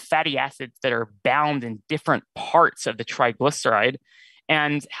of fatty acids that are bound in different parts of the triglyceride,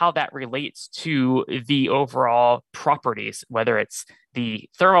 and how that relates to the overall properties, whether it's the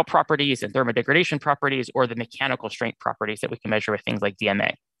thermal properties and thermodegradation properties or the mechanical strength properties that we can measure with things like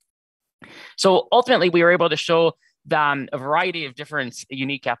DMA. So ultimately, we were able to show a variety of different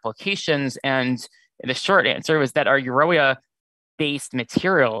unique applications. And the short answer was that our Uroa-based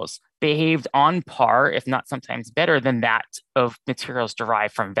materials behaved on par, if not sometimes better than that of materials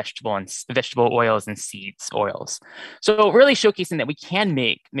derived from vegetable oils and seeds oils. So really showcasing that we can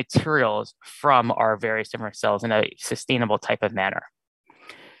make materials from our various different cells in a sustainable type of manner.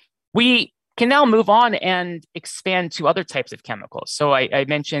 We can now move on and expand to other types of chemicals. So I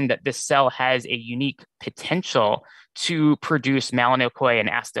mentioned that this cell has a unique potential to produce malonyl-CoA and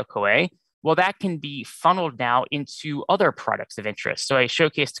acetyl-CoA. Well, that can be funneled now into other products of interest. So I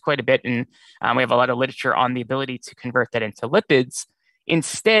showcased quite a bit, and we have a lot of literature on the ability to convert that into lipids.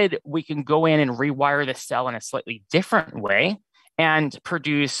 Instead, we can go in and rewire the cell in a slightly different way and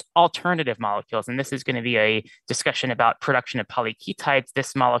produce alternative molecules. And this is going to be a discussion about production of polyketides.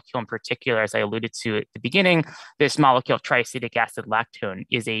 This molecule in particular, as I alluded to at the beginning, this molecule of triacetic acid lactone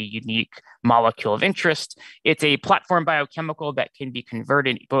is a unique molecule of interest. It's a platform biochemical that can be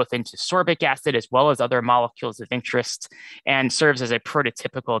converted both into sorbic acid as well as other molecules of interest, and serves as a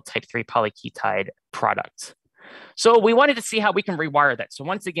prototypical type 3 polyketide product. So we wanted to see how we can rewire that. So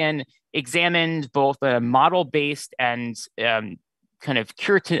once again, examined both a model-based and kind of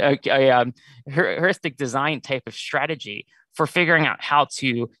heuristic design type of strategy for figuring out how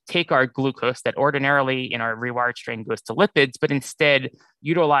to take our glucose that ordinarily in our rewired strain goes to lipids, but instead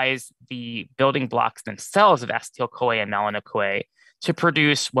utilize the building blocks themselves of acetyl-CoA and malonyl-CoA to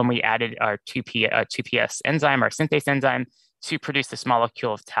produce, when we added our 2PS enzyme, our synthase enzyme, to produce this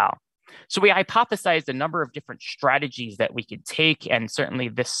molecule of tau. So we hypothesized a number of different strategies that we could take, and certainly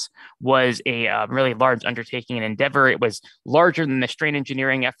this was a really large undertaking and endeavor. It was larger than the strain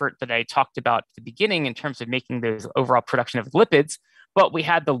engineering effort that I talked about at the beginning in terms of making those overall production of lipids, but we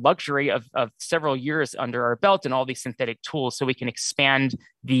had the luxury of several years under our belt and all these synthetic tools so we can expand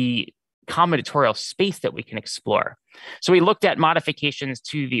the combinatorial space that we can explore. So we looked at modifications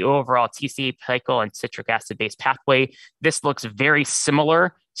to the overall TCA cycle and citric acid-based pathway. This looks very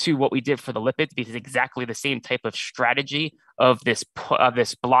similar to what we did for the lipids because it's exactly the same type of strategy of this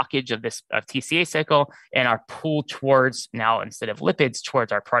blockage of this TCA cycle and our pull towards, now instead of lipids,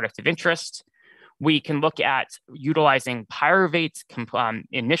 towards our product of interest. We can look at utilizing pyruvate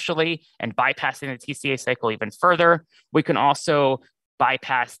initially and bypassing the TCA cycle even further. We can also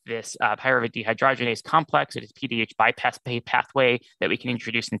bypass this pyruvate dehydrogenase complex. It is PDH bypass pathway that we can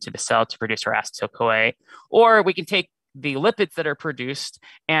introduce into the cell to produce our acetyl-CoA. Or we can take the lipids that are produced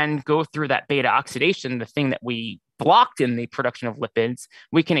and go through that beta oxidation, the thing that we blocked in the production of lipids,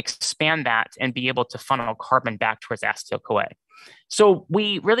 we can expand that and be able to funnel carbon back towards acetyl-CoA. So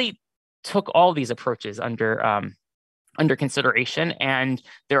we really took all these approaches under consideration, and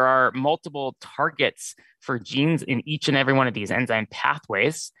there are multiple targets for genes in each and every one of these enzyme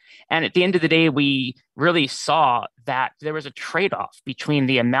pathways. And at the end of the day, we really saw that there was a trade-off between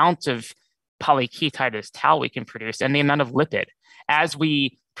the amount of polyketide as tau we can produce and the amount of lipid. As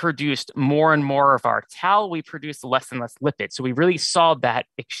we produced more and more of our tau, we produced less and less lipid. So we really saw that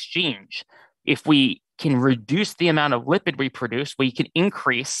exchange. If we can reduce the amount of lipid we produce, we can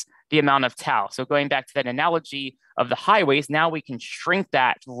increase the amount of tau. So going back to that analogy of the highways, now we can shrink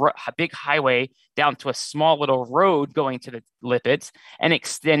that big highway down to a small little road going to the lipids and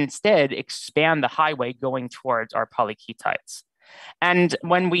instead expand the highway going towards our polyketides. And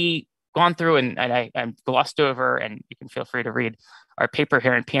when we gone through and I glossed over, and you can feel free to read our paper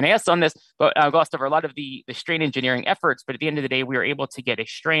here in PNAS on this, but I glossed over a lot of the strain engineering efforts. But at the end of the day, we were able to get a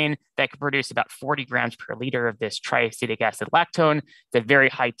strain that could produce about 40 grams per liter of this triacetic acid lactone. It's a very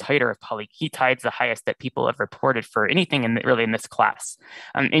high titer of polyketides, the highest that people have reported for anything really in this class.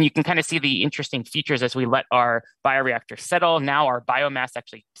 And you can kind of see the interesting features as we let our bioreactor settle. Now our biomass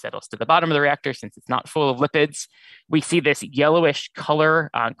actually settles to the bottom of the reactor since it's not full of lipids. We see this yellowish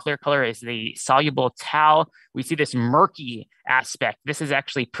color, clear color is the soluble tau. We see this murky aspect. This is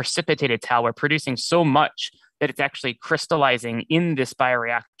actually precipitated tau. We're producing so much that it's actually crystallizing in this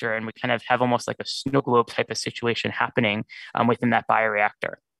bioreactor, and we kind of have almost like a snow globe type of situation happening within that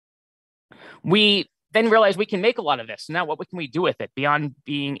bioreactor. We then realized we can make a lot of this. Now, what can we do with it? Beyond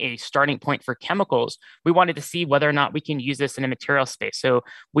being a starting point for chemicals, we wanted to see whether or not we can use this in a material space. So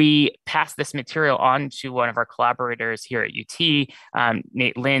we passed this material on to one of our collaborators here at UT,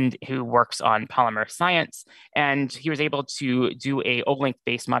 Nate Lind, who works on polymer science. And he was able to do a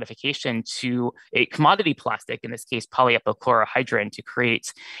O-link-based modification to a commodity plastic, in this case, polyethylchlorohydrin, to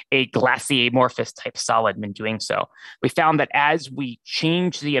create a glassy amorphous type solid when doing so. We found that as we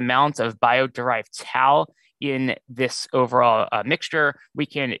change the amount of bio-derived tau in this overall mixture, we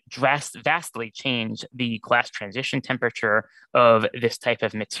can vastly change the glass transition temperature of this type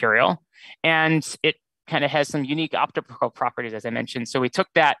of material. And it kind of has some unique optical properties, as I mentioned. So we took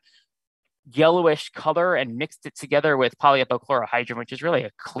that yellowish color and mixed it together with polyethylchlorohydrin, which is really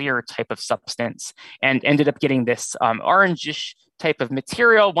a clear type of substance, and ended up getting this orangish type of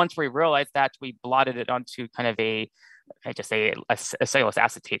material. Once we realized that, we blotted it onto kind of a cellulose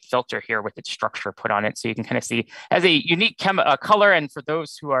acetate filter here with its structure put on it. So you can kind of see as a unique color. And for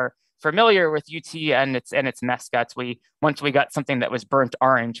those who are familiar with UT and its mascots, once we got something that was burnt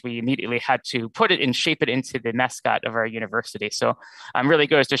orange, we immediately had to put it and shape it into the mascot of our university. So really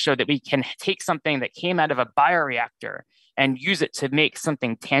goes to show that we can take something that came out of a bioreactor and use it to make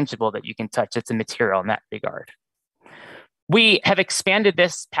something tangible that you can touch. It's a material in that regard. We have expanded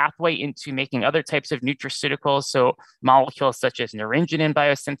this pathway into making other types of nutraceuticals. So molecules such as naringinin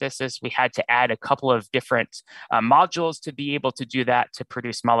biosynthesis, we had to add a couple of different modules to be able to do that, to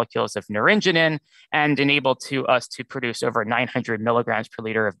produce molecules of naringinin and enable us to produce over 900 milligrams per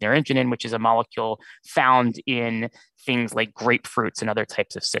liter of naringinin, which is a molecule found in things like grapefruits and other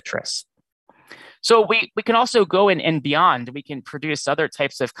types of citrus. So we can also go and beyond. We can produce other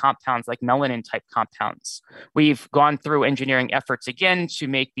types of compounds like melanin type compounds. We've gone through engineering efforts again to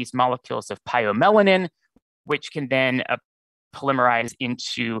make these molecules of pyomelanin, which can then polymerize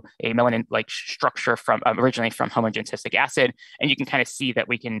into a melanin-like structure from originally from homogeneous acid. And you can kind of see that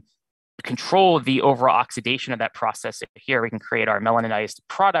we can control the overall oxidation of that process. Here we can create our melaninized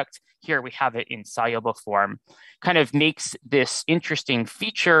product. Here we have it in soluble form. Kind of makes this interesting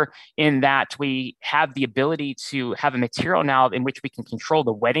feature in that we have the ability to have a material now in which we can control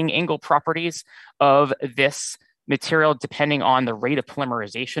the wetting angle properties of this material depending on the rate of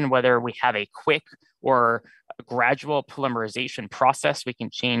polymerization, whether we have a quick or a gradual polymerization process. We can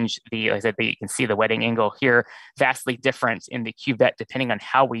change like I said, you can see the wetting angle here, vastly different in the cuvette depending on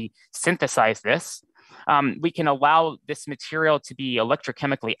how we synthesize this. We can allow this material to be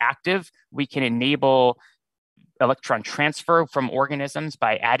electrochemically active. We can enable electron transfer from organisms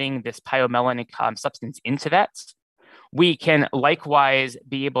by adding this pyomelanin substance into that. We can likewise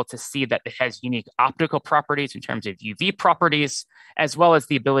be able to see that it has unique optical properties in terms of UV properties, as well as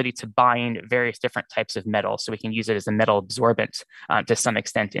the ability to bind various different types of metals. So we can use it as a metal absorbent to some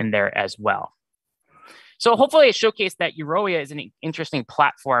extent in there as well. So hopefully it showcased that Euroia is an interesting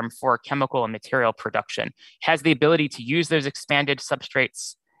platform for chemical and material production. It has the ability to use those expanded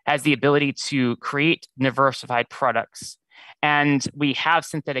substrates, has the ability to create diversified products. And we have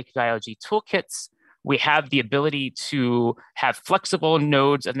synthetic biology toolkits. We have the ability to have flexible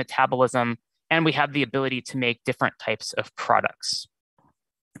nodes of metabolism, and we have the ability to make different types of products.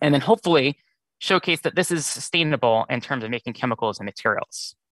 And then hopefully showcase that this is sustainable in terms of making chemicals and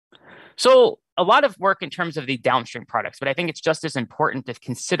materials. So a lot of work in terms of the downstream products, but I think it's just as important to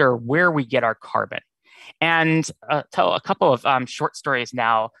consider where we get our carbon. And tell a couple of short stories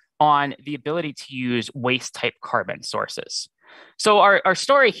now on the ability to use waste type carbon sources. So our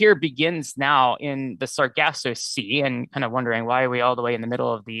story here begins now in the Sargasso Sea, and kind of wondering why are we all the way in the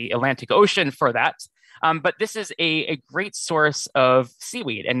middle of the Atlantic Ocean for that. But this is a great source of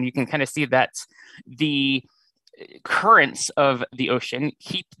seaweed, and you can kind of see that the currents of the ocean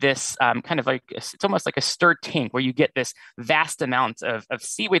keep this kind of like, it's almost like a stirred tank where you get this vast amount of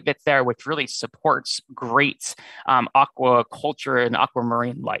seaweed that's there, which really supports great aquaculture and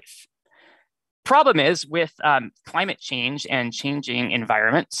aquamarine life. Problem is with climate change and changing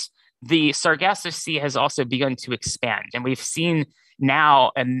environments, the Sargasso Sea has also begun to expand. And we've seen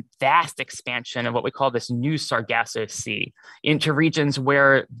now a vast expansion of what we call this new Sargasso Sea into regions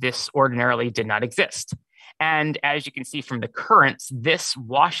where this ordinarily did not exist. And as you can see from the currents, this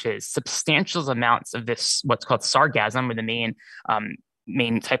washes substantial amounts of this, what's called sargassum, or the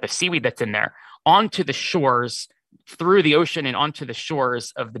main type of seaweed that's in there, onto the shores, through the ocean and onto the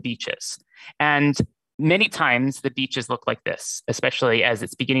shores of the beaches. And many times the beaches look like this, especially as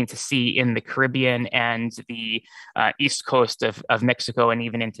it's beginning to see in the Caribbean and the east coast of Mexico and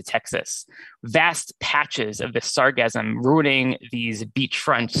even into Texas. Vast patches of this sargassum ruining these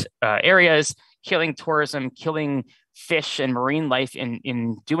beachfront areas, killing tourism, killing fish and marine life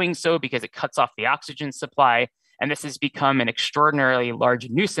in doing so because it cuts off the oxygen supply. And this has become an extraordinarily large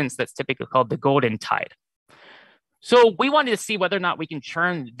nuisance that's typically called the golden tide. So we wanted to see whether or not we can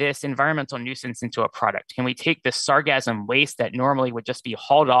turn this environmental nuisance into a product. Can we take this sargassum waste that normally would just be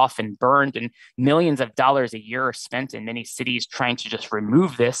hauled off and burned, and millions of dollars a year are spent in many cities trying to just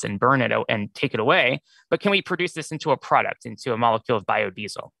remove this and burn it and take it away, but can we produce this into a product, into a molecule of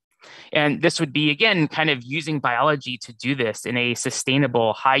biodiesel? And this would be, again, kind of using biology to do this in a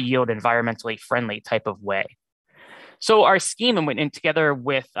sustainable, high-yield, environmentally friendly type of way. So our scheme, and went in together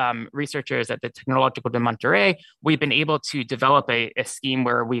with researchers at the Tecnológico de Monterrey, we've been able to develop a scheme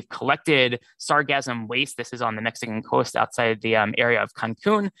where we've collected sargassum waste. This is on the Mexican coast outside the area of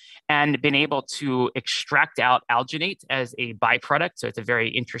Cancun, and been able to extract out alginate as a byproduct. So it's a very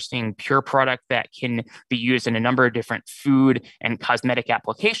interesting pure product that can be used in a number of different food and cosmetic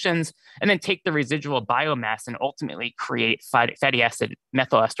applications, and then take the residual biomass and ultimately create fatty acid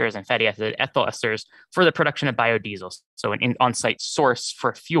methyl esters and fatty acid ethyl esters for the production of biodiesel. So an on-site source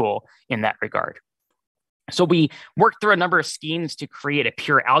for fuel in that regard. So we worked through a number of schemes to create a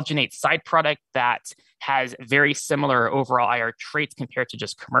pure alginate side product that has very similar overall IR traits compared to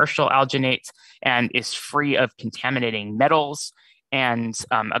just commercial alginate, and is free of contaminating metals and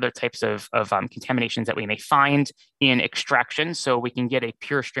other types of contaminations that we may find in extraction. So we can get a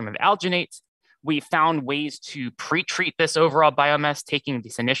pure stream of alginate. We found ways to pre-treat this overall biomass, taking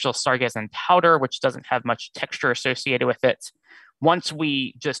this initial sargassum powder, which doesn't have much texture associated with it. Once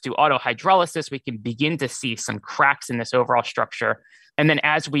we just do autohydrolysis, we can begin to see some cracks in this overall structure. And then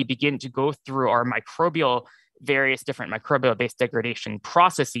as we begin to go through our various different microbial-based degradation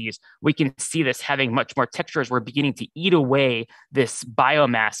processes, we can see this having much more texture as we're beginning to eat away this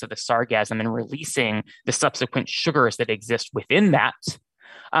biomass of the sargassum and releasing the subsequent sugars that exist within that.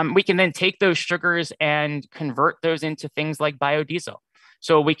 We can then take those sugars and convert those into things like biodiesel.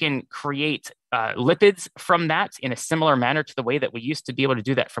 So we can create lipids from that in a similar manner to the way that we used to be able to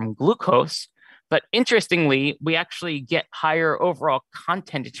do that from glucose. But interestingly, we actually get higher overall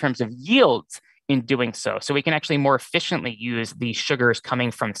content in terms of yields in doing so. So we can actually more efficiently use the sugars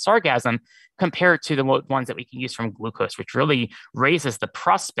coming from sargassum compared to the ones that we can use from glucose, which really raises the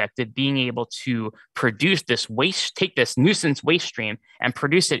prospect of being able to produce this waste, take this nuisance waste stream and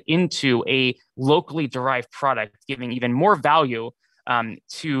produce it into a locally derived product, giving even more value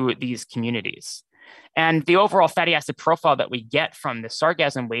to these communities. And the overall fatty acid profile that we get from the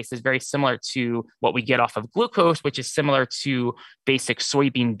sargassum waste is very similar to what we get off of glucose, which is similar to basic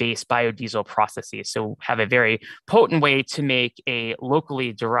soybean-based biodiesel processes. So have a very potent way to make a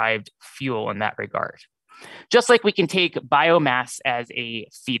locally derived fuel in that regard. Just like we can take biomass as a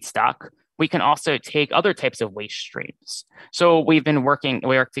feedstock, we can also take other types of waste streams. So we work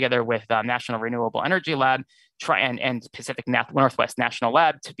together with National Renewable Energy Lab and Pacific Northwest National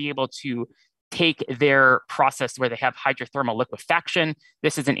Lab to be able to take their process where they have hydrothermal liquefaction.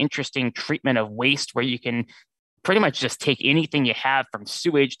 This is an interesting treatment of waste where you can pretty much just take anything you have from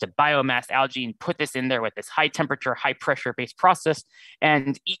sewage to biomass, algae, and put this in there with this high temperature, high pressure based process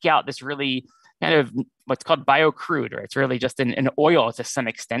and eke out this really kind of what's called biocrude, or it's really just an oil to some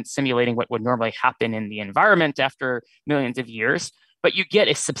extent, simulating what would normally happen in the environment after millions of years. But you get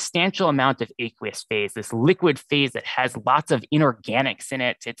a substantial amount of aqueous phase, this liquid phase that has lots of inorganics in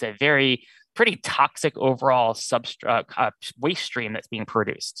it. It's a pretty toxic overall waste stream that's being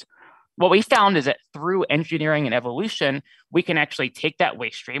produced. What we found is that through engineering and evolution, we can actually take that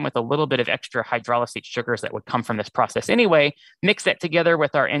waste stream with a little bit of extra hydrolysate sugars that would come from this process anyway, mix that together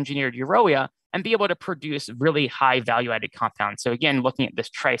with our engineered urea, and be able to produce really high value-added compounds. So again, looking at this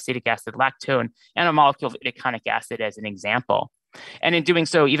triacetic acid lactone and a molecule of itaconic acid as an example. And in doing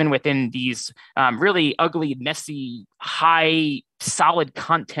so, even within these really ugly, messy, high solid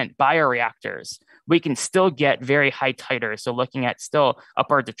content bioreactors, we can still get very high titers. So looking at still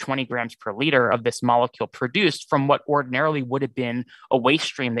upwards of 20 grams per liter of this molecule produced from what ordinarily would have been a waste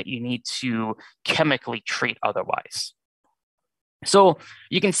stream that you need to chemically treat otherwise. So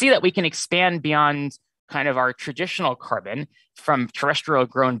you can see that we can expand beyond kind of our traditional carbon from terrestrial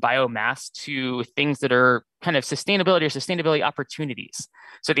grown biomass to things that are kind of sustainability opportunities.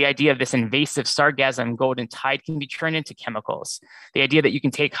 So the idea of this invasive sargassum golden tide can be turned into chemicals. The idea that you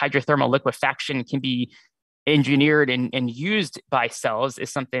can take hydrothermal liquefaction can be engineered and used by cells is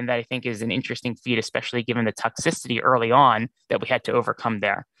something that I think is an interesting feat, especially given the toxicity early on that we had to overcome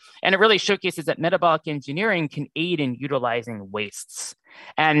there. And it really showcases that metabolic engineering can aid in utilizing wastes.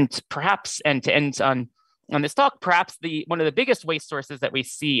 And perhaps, and to end on this talk, perhaps one of the biggest waste sources that we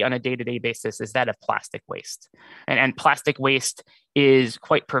see on a day-to-day basis is that of plastic waste. And plastic waste is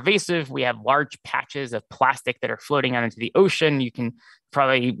quite pervasive. We have large patches of plastic that are floating out into the ocean. You can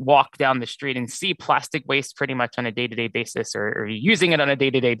probably walk down the street and see plastic waste pretty much on a day-to-day basis or using it on a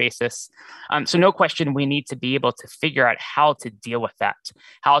day-to-day basis. So no question, we need to be able to figure out how to deal with that,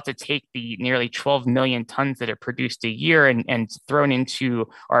 how to take the nearly 12 million tons that are produced a year and thrown into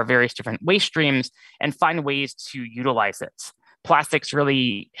our various different waste streams and find ways to utilize it. Plastics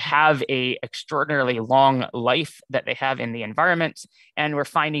really have an extraordinarily long life that they have in the environment. And we're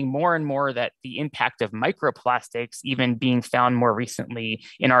finding more and more that the impact of microplastics even being found more recently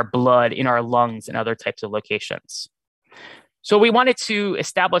in our blood, in our lungs, and other types of locations. So we wanted to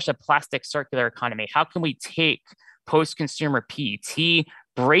establish a plastic circular economy. How can we take post-consumer PET,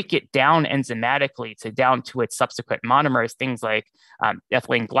 break it down enzymatically down to its subsequent monomers, things like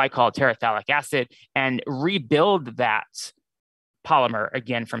ethylene glycol, terephthalic acid, and rebuild that polymer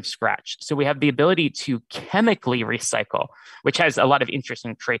again from scratch. So we have the ability to chemically recycle, which has a lot of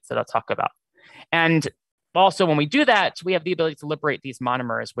interesting traits that I'll talk about. And also, when we do that, we have the ability to liberate these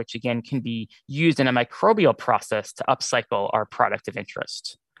monomers, which again can be used in a microbial process to upcycle our product of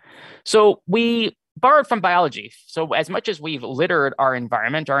interest. So we borrowed from biology. So as much as we've littered our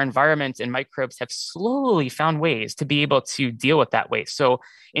environment and microbes have slowly found ways to be able to deal with that waste. So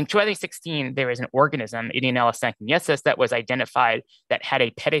in 2016, there was an organism, Ideonella sanguinensis, that was identified that had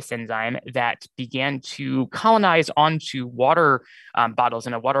a PETase enzyme that began to colonize onto water bottles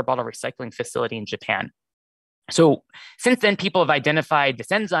in a water bottle recycling facility in Japan. So since then, people have identified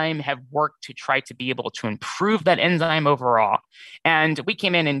this enzyme, have worked to try to be able to improve that enzyme overall. And we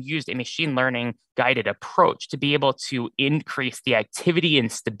came in and used a machine learning guided approach to be able to increase the activity and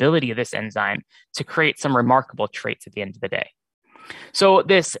stability of this enzyme to create some remarkable traits at the end of the day. So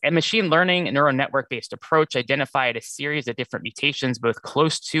this machine learning and neural network-based approach identified a series of different mutations, both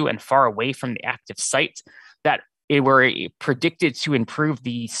close to and far away from the active site, that were predicted to improve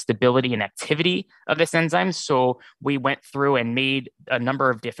the stability and activity of this enzyme. So we went through and made a number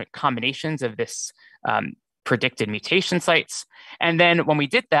of different combinations of this predicted mutation sites. And then when we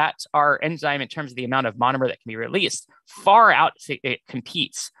did that, our enzyme, in terms of the amount of monomer that can be released, far out, it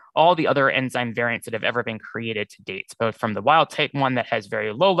competes all the other enzyme variants that have ever been created to date, both from the wild type one that has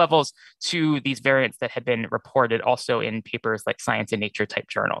very low levels to these variants that have been reported also in papers like Science and Nature type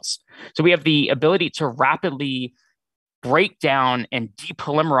journals. So we have the ability to rapidly break down and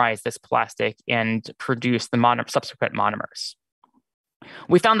depolymerize this plastic and produce the subsequent monomers.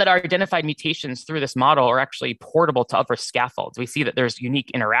 We found that our identified mutations through this model are actually portable to other scaffolds. We see that there's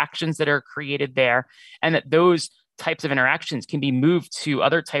unique interactions that are created there, and that those types of interactions can be moved to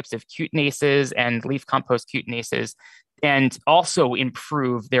other types of cutinases and leaf compost cutinases and also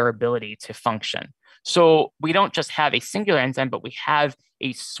improve their ability to function. So we don't just have a singular enzyme, but we have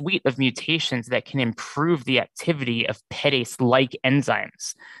a suite of mutations that can improve the activity of PETase-like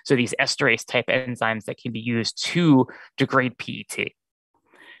enzymes. So these esterase type enzymes that can be used to degrade PET.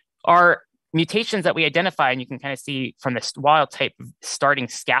 Our mutations that we identify, and you can kind of see from this wild type starting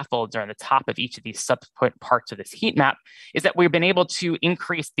scaffolds are on the top of each of these subsequent parts of this heat map, is that we've been able to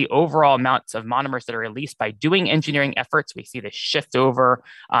increase the overall amounts of monomers that are released by doing engineering efforts. We see this shift over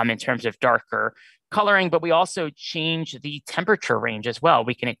in terms of darker coloring, but we also change the temperature range as well.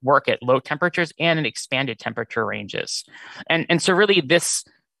 We can work at low temperatures and in expanded temperature ranges. And so really this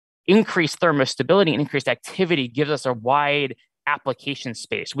increased thermostability and increased activity gives us a wide application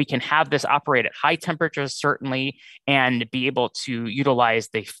space. We can have this operate at high temperatures, certainly, and be able to utilize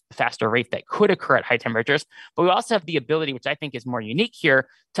the faster rate that could occur at high temperatures. But we also have the ability, which I think is more unique here,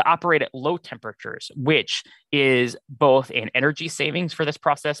 to operate at low temperatures, which is both an energy savings for this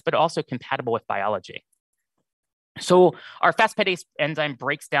process, but also compatible with biology. So our phosphatase enzyme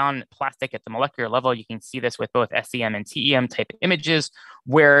breaks down plastic at the molecular level. You can see this with both SEM and TEM type images,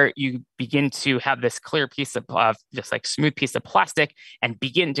 where you begin to have this clear piece of just like smooth piece of plastic and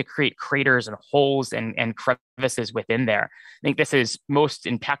begin to create craters and holes and crevices within there. I think this is most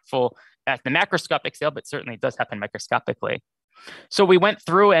impactful at the macroscopic scale, but certainly does happen microscopically. So we went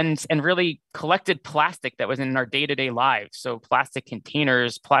through and really collected plastic that was in our day-to-day lives. So plastic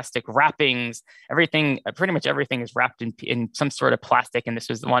containers, plastic wrappings, everything, pretty much everything is wrapped in some sort of plastic. And this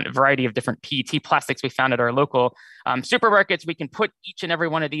was one variety of different PET plastics we found at our local supermarkets. We can put each and every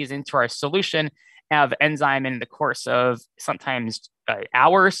one of these into our solution, have enzyme in the course of sometimes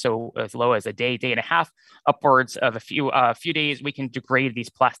hours, so as low as a day, day and a half, upwards of a few days, we can degrade these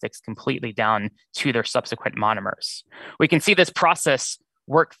plastics completely down to their subsequent monomers. We can see this process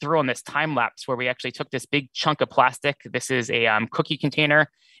work through on this time lapse where we actually took this big chunk of plastic. This is a cookie container.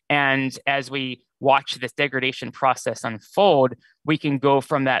 And as we watch this degradation process unfold, we can go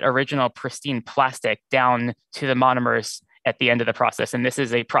from that original pristine plastic down to the monomers at the end of the process. And this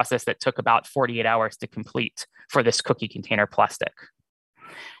is a process that took about 48 hours to complete for this cookie container plastic.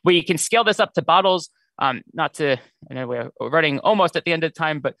 We can scale this up to bottles. I know we're running almost at the end of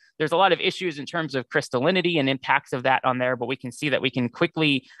time, but there's a lot of issues in terms of crystallinity and impacts of that on there. But we can see that we can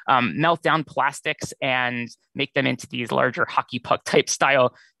quickly melt down plastics and make them into these larger hockey puck type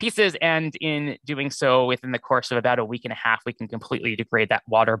style pieces. And in doing so, within the course of about a week and a half, we can completely degrade that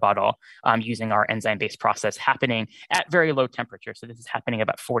water bottle using our enzyme-based process happening at very low temperature. So this is happening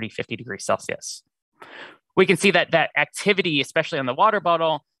about 40, 50 degrees Celsius. We can see that activity, especially on the water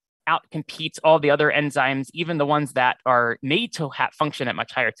bottle, outcompetes all the other enzymes, even the ones that are made to function at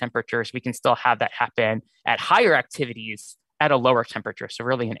much higher temperatures. We can still have that happen at higher activities at a lower temperature. So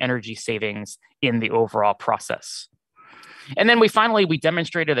really an energy savings in the overall process. And then we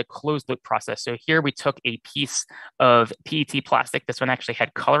demonstrated a closed loop process. So here we took a piece of PET plastic. This one actually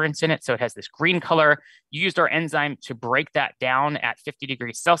had colorants in it. So it has this green color, used our enzyme to break that down at 50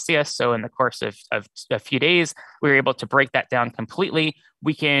 degrees Celsius. So in the course of a few days, we were able to break that down completely.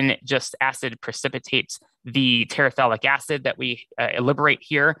 We can just acid precipitate the terephthalic acid that we liberate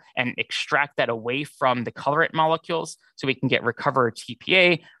here and extract that away from the colorant molecules so we can get recovered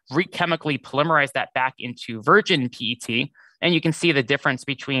TPA, rechemically polymerize that back into virgin PET. And you can see the difference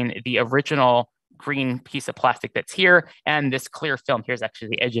between the original green piece of plastic that's here and this clear film. Here's actually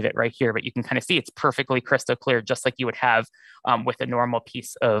the edge of it right here, but you can kind of see it's perfectly crystal clear, just like you would have with a normal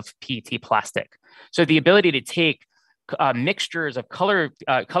piece of PET plastic. So the ability to take mixtures of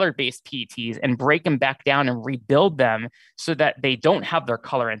color-based PETs and break them back down and rebuild them so that they don't have their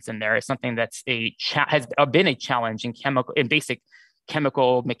colorants in there is something that's has been a challenge in basic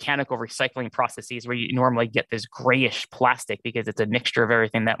chemical mechanical recycling processes, where you normally get this grayish plastic because it's a mixture of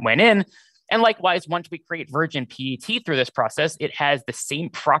everything that went in. And likewise, once we create virgin PET through this process, it has the same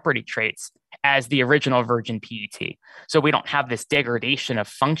property traits as the original virgin PET. So we don't have this degradation of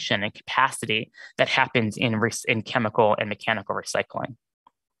function and capacity that happens in chemical and mechanical recycling.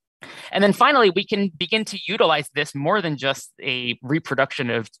 And then finally, we can begin to utilize this more than just a reproduction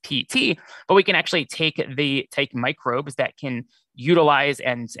of PET, but we can actually take microbes that can utilize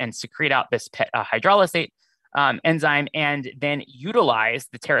and secrete out this hydrolysate enzyme, and then utilize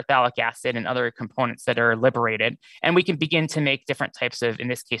the terephthalic acid and other components that are liberated. And we can begin to make different types of, in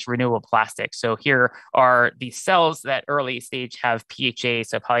this case, renewable plastics. So here are these cells that early stage have PHA,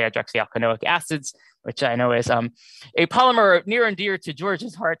 so polyhydroxyalkanoic acids, which I know is a polymer near and dear to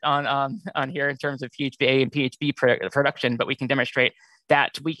George's heart on here in terms of PHA and PHB production, but we can demonstrate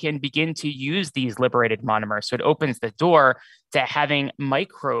that we can begin to use these liberated monomers. So it opens the door to having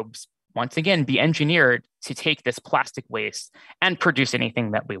microbes once again be engineered to take this plastic waste and produce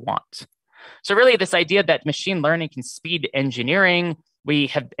anything that we want. So really this idea that machine learning can speed engineering, we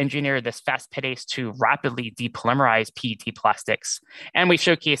have engineered this phosphatase to rapidly depolymerize PET plastics. And we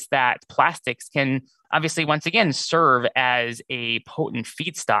showcased that plastics can obviously, once again, serve as a potent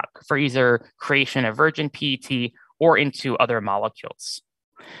feedstock for either creation of virgin PET or into other molecules.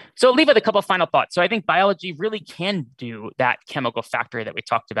 So I'll leave with a couple of final thoughts. So I think biology really can do that chemical factory that we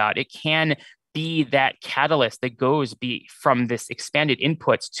talked about. It can be that catalyst that goes from this expanded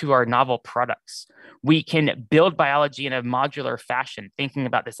inputs to our novel products. We can build biology in a modular fashion, thinking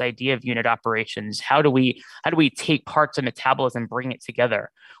about this idea of unit operations. How do we take parts of metabolism, bring it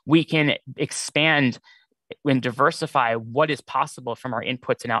together? We can expand and diversify what is possible from our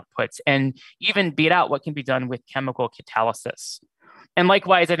inputs and outputs, and even beat out what can be done with chemical catalysis. And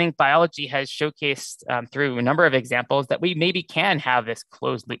likewise, I think biology has showcased through a number of examples that we maybe can have this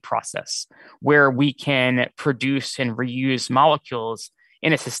closed loop process where we can produce and reuse molecules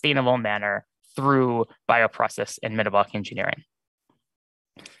in a sustainable manner through bioprocess and metabolic engineering.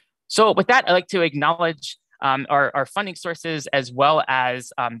 So with that, I'd like to acknowledge our funding sources, as well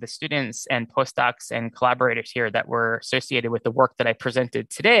as the students and postdocs and collaborators here that were associated with the work that I presented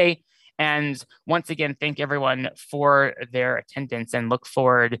today. And once again, thank everyone for their attendance and look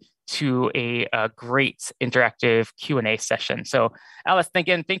forward to a great interactive Q&A session. So Alice,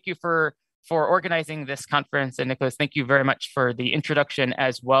 again, thank you for organizing this conference. And Nicholas, thank you very much for the introduction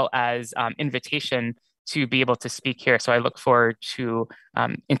as well as invitation to be able to speak here. So I look forward to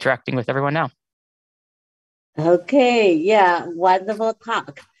interacting with everyone now. Okay, yeah, wonderful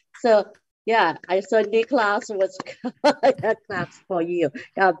talk. So yeah, I saw Nicholas was claps for you.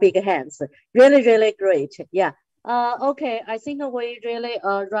 Big hands. Really, really great. Yeah. Okay, I think we really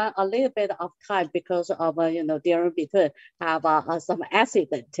run a little bit of time because of during between have some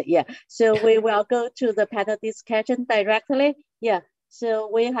accident. Yeah. So we will go to the panel discussion directly. Yeah. So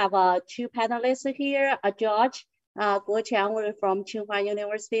we have two panelists here. George Guo Qiang from Tsinghua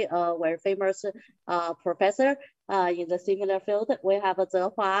University, a very famous professor in the similar field. We have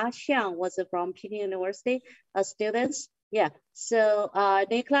Zehua Xiang was from Peking University, students. Yeah, so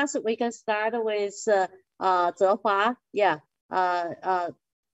Nicholas, we can start with Zehua. Yeah,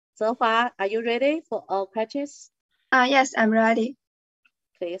 Zehua, are you ready for all questions? Yes, I'm ready.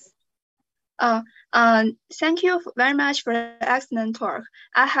 Please. Thank you very much for the excellent talk.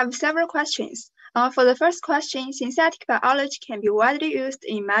 I have several questions. For the first question, synthetic biology can be widely used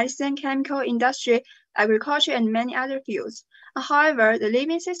in medicine, chemical industry, agriculture, and many other fields. However, the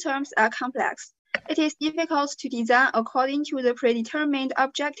living systems are complex. It is difficult to design according to the predetermined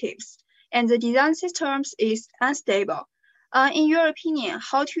objectives, and the design systems is unstable. In your opinion,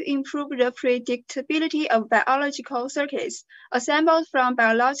 how to improve the predictability of biological circuits assembled from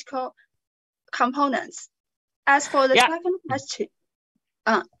biological components? As for the second question,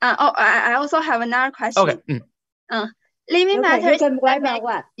 I also have another question. Okay. Living matters. You can write that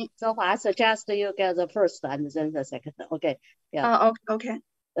one. So I suggest you get the first and then the second. Okay. Yeah. Okay.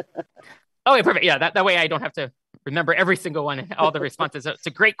 Okay, perfect. Yeah, that way I don't have to remember every single one and all the responses. It's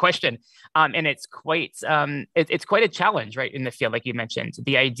a great question, and it's quite a challenge, right, in the field, like you mentioned.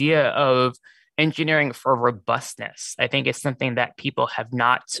 The idea of engineering for robustness, I think, is something that people have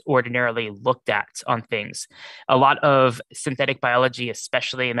not ordinarily looked at on things. A lot of synthetic biology,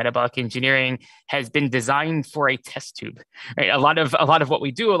 especially metabolic engineering, has been designed for a test tube. Right? A lot of what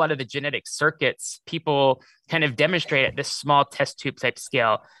we do, a lot of the genetic circuits, people kind of demonstrate at this small test tube type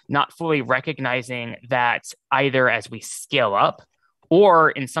scale, not fully recognizing that either as we scale up,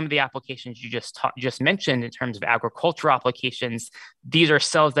 or in some of the applications you just mentioned in terms of agricultural applications, these are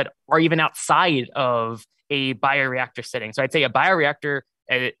cells that are even outside of a bioreactor setting. So I'd say a bioreactor,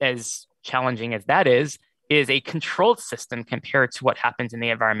 as challenging as that is a controlled system compared to what happens in the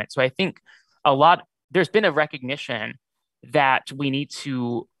environment. So I think there's been a recognition that we need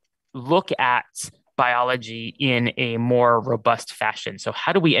to look at biology in a more robust fashion. So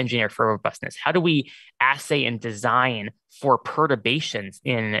how do we engineer for robustness? How do we assay and design for perturbations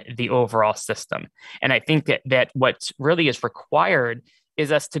in the overall system? And I think that what really is required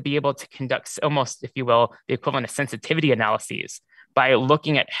is us to be able to conduct almost, if you will, the equivalent of sensitivity analyses by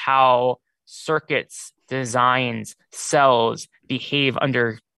looking at how circuits, designs, cells behave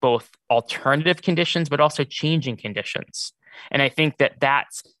under both alternative conditions, but also changing conditions. And I think that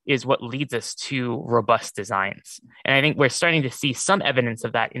is what leads us to robust designs. And I think we're starting to see some evidence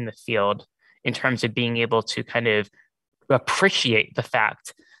of that in the field in terms of being able to kind of appreciate the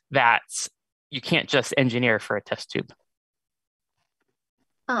fact that you can't just engineer for a test tube.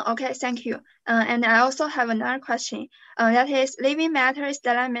 Okay, thank you. And I also have another question. That is, living matter is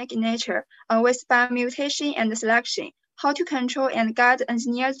dynamic in nature with biomutation and selection. How to control and guide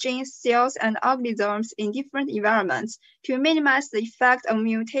engineered genes, cells, and organisms in different environments to minimize the effect of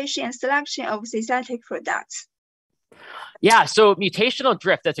mutation and selection of synthetic products? Yeah, so mutational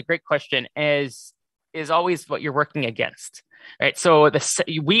drift, that's a great question, is always what you're working against, right? So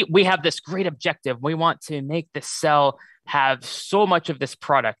we have this great objective. We want to make the cell have so much of this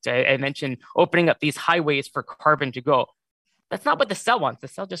product. I mentioned opening up these highways for carbon to go. That's not what the cell wants. The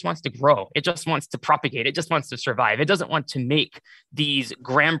cell just wants to grow. It just wants to propagate. It just wants to survive. It doesn't want to make these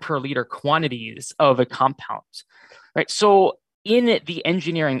gram per liter quantities of a compound, right? So in the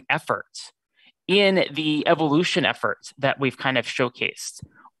engineering effort, in the evolution efforts that we've kind of showcased,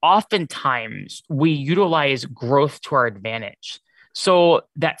 oftentimes we utilize growth to our advantage. So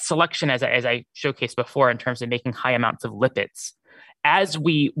that selection, as I showcased before, in terms of making high amounts of lipids, as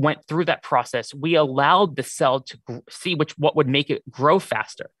we went through that process, we allowed the cell to see what would make it grow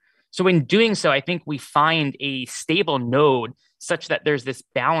faster. So in doing so, I think we find a stable node such that there's this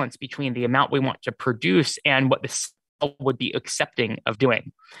balance between the amount we want to produce and what the cell would be accepting of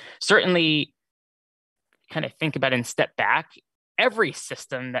doing. Certainly, kind of think about it and step back. Every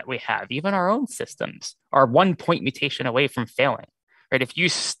system that we have, even our own systems, are 1 point mutation away from failing. Right?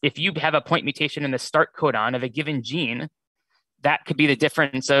 If you have a point mutation in the start codon of a given gene, that could be the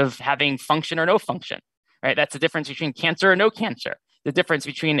difference of having function or no function, right? That's the difference between cancer or no cancer, the difference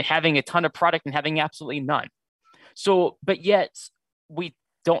between having a ton of product and having absolutely none. So, but yet we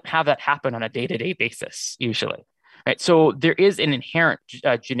don't have that happen on a day-to-day basis usually, right? So there is an inherent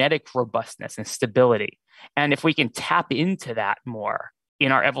genetic robustness and stability. And if we can tap into that more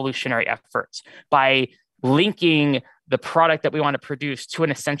in our evolutionary efforts by linking the product that we want to produce to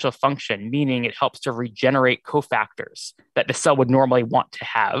an essential function, meaning it helps to regenerate cofactors that the cell would normally want to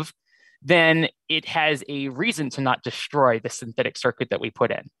have, then it has a reason to not destroy the synthetic circuit that we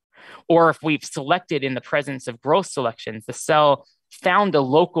put in. Or if we've selected in the presence of growth selections, the cell found a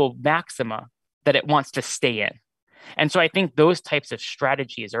local maxima that it wants to stay in. And so I think those types of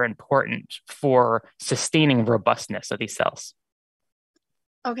strategies are important for sustaining robustness of these cells.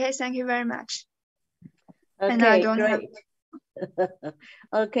 Okay, thank you very much. Okay, great.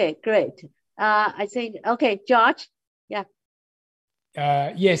 Okay, great. I think, okay, George, yeah.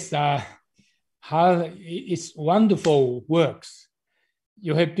 Yes, Hal, it's wonderful works.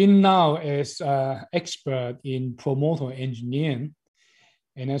 You have been now as expert in promoter engineering,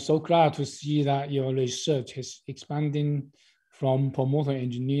 and I'm so glad to see that your research is expanding from promoter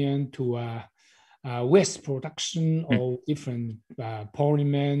engineering to waste production of different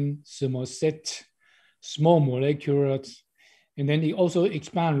polymer, thermoset, small molecules, and then it also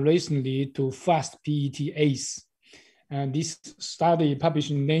expanded recently to fast PETase. And this study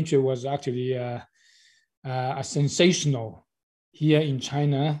published in Nature was actually a sensational here in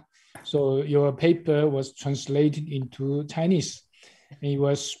China. So your paper was translated into Chinese, and it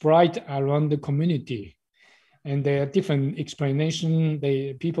was spread around the community. And there are different explanations.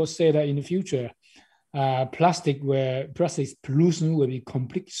 People say that in the future, plastic pollution will be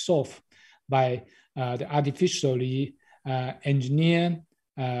completely solved by the artificially engineered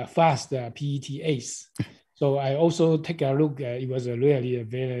fast PETase. So I also take a look. It was really a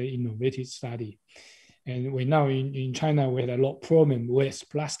very innovative study. And we now in China, we had a lot of problem with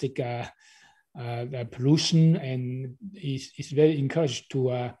plastic pollution, and it's very encouraged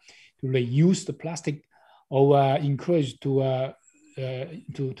to reuse the plastic, or encouraged to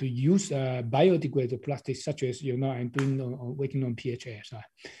use biodegradable plastic, such as I'm working on PHS.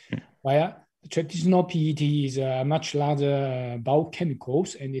 While traditional PET is much larger bulk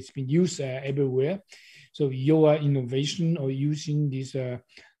chemicals, and it's been used everywhere. So your innovation or using this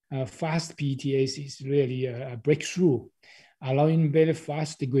fast PETase is really a breakthrough, allowing very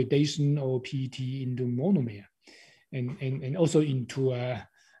fast degradation of PET into monomer, and also into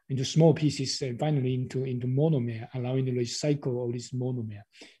into small pieces and finally into monomer, allowing to recycle all this monomer.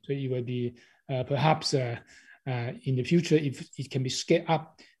 So it will be perhaps in the future, if it can be scaled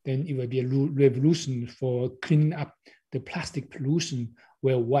up, then it will be a revolution for cleaning up the plastic pollution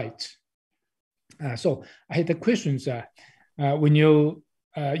worldwide. So I had the questions, when you're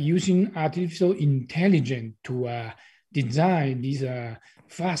using artificial intelligence to design these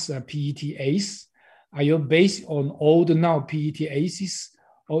fast PETAs, are you based on all the now PETAs,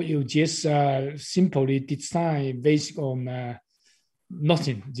 or you just simply design based on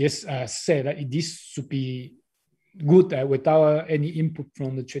nothing, just say that this should be good without any input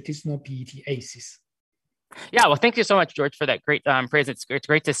from the traditional PETAs? Yeah, well, thank you so much, George, for that great praise. It's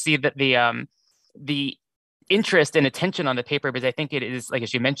great to see that the interest and attention on the paper, because I think it is, like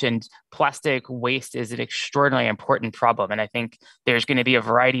as you mentioned, plastic waste is an extraordinarily important problem, and I think there's going to be a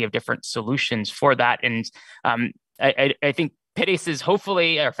variety of different solutions for that. And I think PETAS is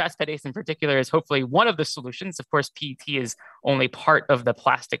hopefully, or fast PETAS in particular, is hopefully one of the solutions. Of course, PET is only part of the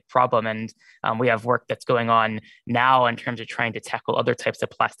plastic problem, and we have work that's going on now in terms of trying to tackle other types of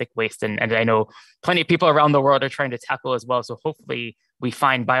plastic waste, and I know plenty of people around the world are trying to tackle as well. So hopefully we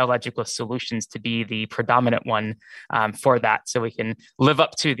find biological solutions to be the predominant one for that, so we can live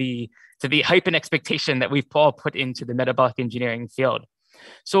up to the hype and expectation that we've all put into the metabolic engineering field.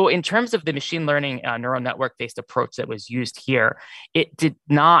 So in terms of the machine learning neural network-based approach that was used here, it was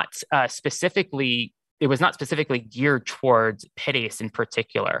not specifically geared towards PETAS in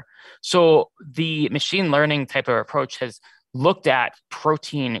particular. So the machine learning type of approach has looked at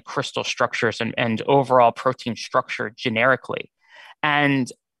protein crystal structures and overall protein structure generically.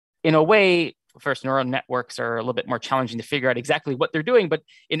 And in a way, first, neural networks are a little bit more challenging to figure out exactly what they're doing, but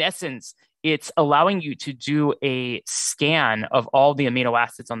in essence, it's allowing you to do a scan of all the amino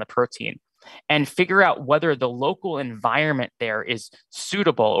acids on the protein and figure out whether the local environment there is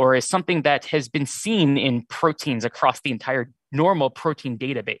suitable or is something that has been seen in proteins across the entire normal protein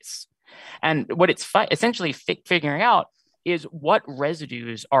database. And what it's essentially figuring out is what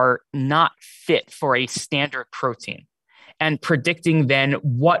residues are not fit for a standard protein, and predicting then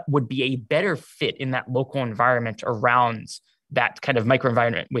what would be a better fit in that local environment around that kind of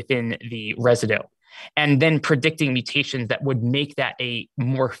microenvironment within the residue, and then predicting mutations that would make that a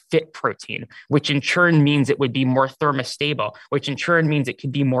more fit protein, which in turn means it would be more thermostable, which in turn means it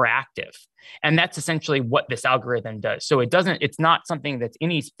could be more active. And that's essentially what this algorithm does. So it's not something that's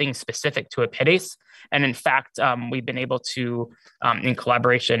anything specific to a PETAS. And in fact, we've been able to, in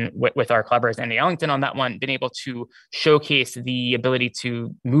collaboration with our collaborators, Andy Ellington on that one, been able to showcase the ability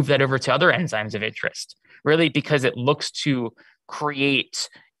to move that over to other enzymes of interest, really because it looks to create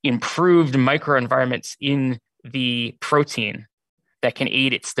improved microenvironments in the protein that can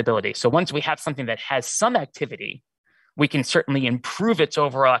aid its stability. So once we have something that has some activity, we can certainly improve its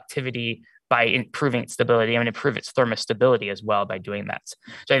overall activity by improving its stability and improve its thermostability as well by doing that.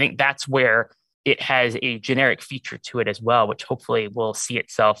 So I think that's where it has a generic feature to it as well, which hopefully will see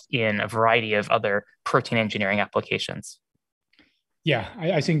itself in a variety of other protein engineering applications. Yeah,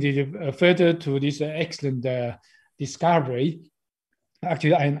 I think further to this excellent discovery,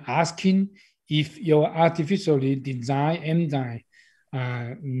 actually I'm asking if your artificially designed enzyme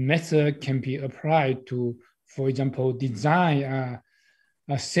method can be applied to, for example, design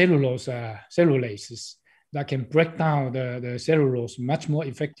cellulases that can break down the cellulose much more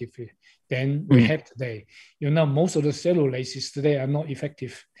effectively than we have today. Most of the cellulases today are not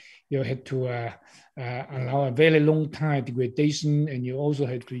effective. You have to allow a very long time degradation, and you also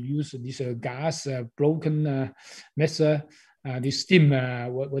have to use this gas broken method, this steam,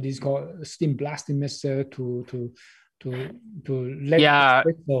 what is called steam blasting method to let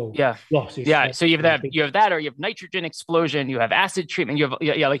losses. Yeah. So you have that, or you have nitrogen explosion, you have acid treatment, you have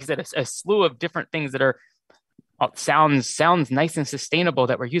like I said, a slew of different things that are sounds nice and sustainable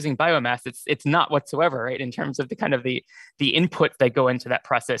that we're using biomass. It's not whatsoever, right, in terms of the kind of the inputs that go into that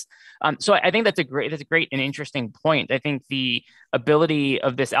process. So I think that's a great and interesting point. I think the ability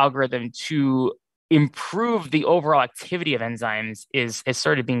of this algorithm to improve the overall activity of enzymes has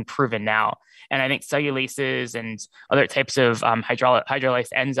started being proven now. And I think cellulases and other types of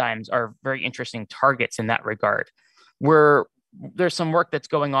hydrolyzed enzymes are very interesting targets in that regard. There's some work that's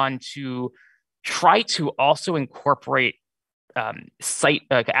going on to try to also incorporate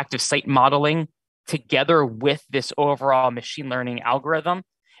active site modeling together with this overall machine learning algorithm.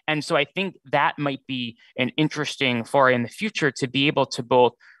 And so I think that might be an interesting foray in the future to be able to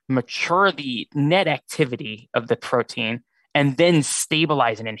both mature the net activity of the protein and then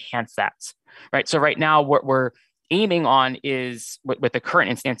stabilize and enhance that, right? So right now what we're aiming on is, with the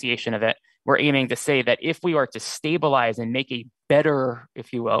current instantiation of it, we're aiming to say that if we are to stabilize and make a better,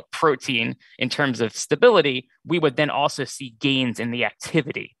 if you will, protein in terms of stability, we would then also see gains in the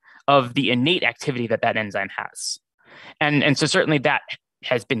activity of the innate activity that that enzyme has. And so certainly that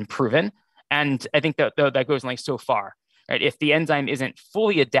has been proven. And I think that that goes only so far. Right? If the enzyme isn't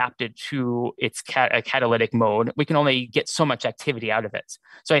fully adapted to its catalytic mode, we can only get so much activity out of it.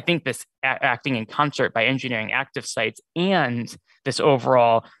 So I think this acting in concert by engineering active sites and this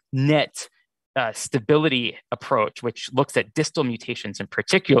overall net stability approach, which looks at distal mutations in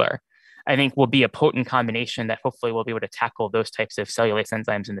particular, I think will be a potent combination that hopefully will be able to tackle those types of cellulase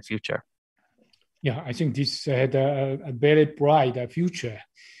enzymes in the future. Yeah, I think this had a very bright future.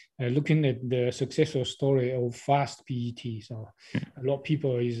 Looking at the successful story of fast PET, so a lot of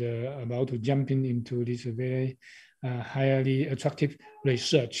people is about to jump into this very highly attractive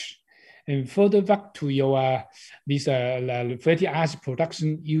research. And further back to your this fatty acid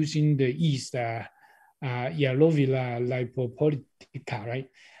production using the yeast Yalovilla lipopolytica, right?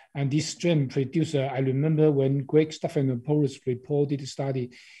 And this strain produced, I remember when Greg Stephanopoulos reported the study,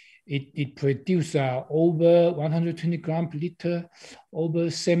 it produced over 120 grams per liter, over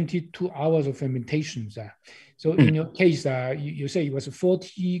 72 hours of fermentation. So in your case, you say it was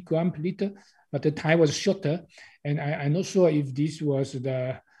 40 grams per liter, but the time was shorter. And I'm not sure if this was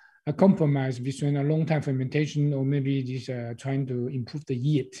a compromise between a long time fermentation or maybe this trying to improve the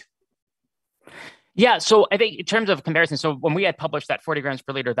yield. Yeah, so I think in terms of comparison, so when we had published that 40 grams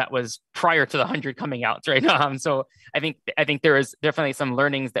per liter, that was prior to the 100 coming out, right? So I think there is definitely some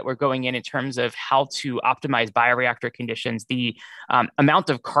learnings that were going in terms of how to optimize bioreactor conditions. The amount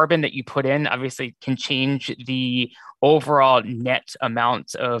of carbon that you put in obviously can change the overall net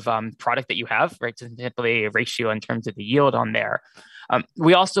amount of product that you have, right? So simply a ratio in terms of the yield on there.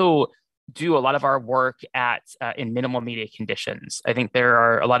 We also do a lot of our work in minimal media conditions. I think there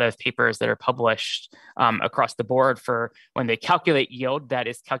are a lot of papers that are published across the board for when they calculate yield that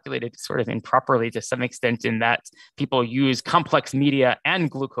is calculated sort of improperly to some extent, in that people use complex media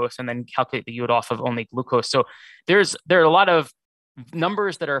and glucose and then calculate the yield off of only glucose. So there are a lot of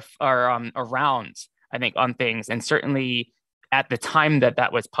numbers that are around, I think, on things, and certainly at the time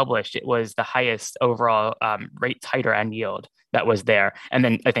that was published, it was the highest overall rate titer and yield that was there. And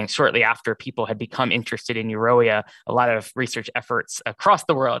then I think shortly after, people had become interested in urea. A lot of research efforts across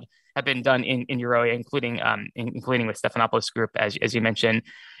the world have been done in urea, including with Stephanopoulos group, as you mentioned,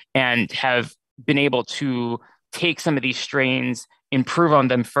 and have been able to take some of these strains, improve on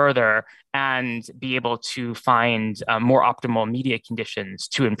them further, and be able to find more optimal media conditions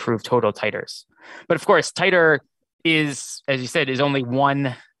to improve total titers. But of course, titer is, as you said, is only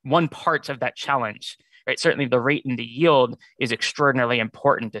one part of that challenge. Right? Certainly the rate and the yield is extraordinarily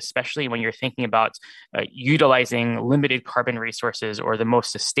important, especially when you're thinking about utilizing limited carbon resources or the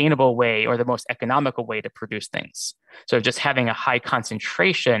most sustainable way or the most economical way to produce things. So just having a high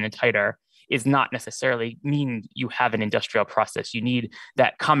concentration in titer is not necessarily mean you have an industrial process. You need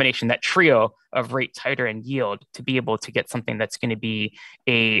that combination, that trio of rate, titer, and yield to be able to get something that's going to be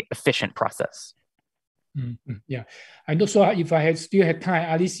an efficient process. Mm-hmm. Yeah. I'm not sure if I still had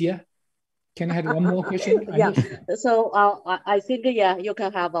time, Alicia. Can I have one more question? Yeah. So I think, you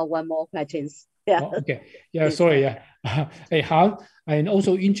can have one more question. Yeah. Oh, okay. Yeah. Sorry. Yeah. Hey, Hal, I'm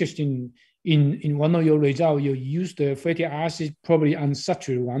also interested in one of your results. You used the fatty acid, probably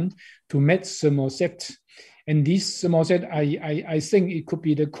unsaturated one, to make thermoset. And this thermoset, I think it could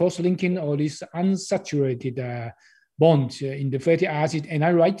be the cross-linking or this unsaturated bond in the fatty acid. Am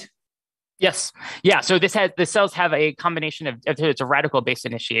I right? Yes. Yeah. So the cells have a combination of it's a radical base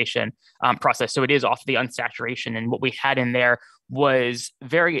initiation process. So it is off the unsaturation. And what we had in there was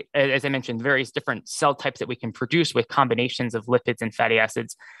as I mentioned, various different cell types that we can produce with combinations of lipids and fatty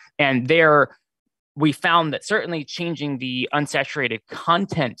acids. And there we found that certainly changing the unsaturated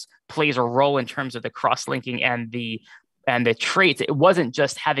content plays a role in terms of the cross-linking and the traits. It wasn't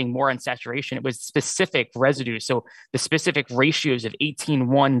just having more unsaturation, it was specific residues. So the specific ratios of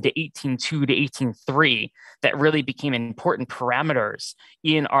 18:1 to 18:2 to 18:3 that really became important parameters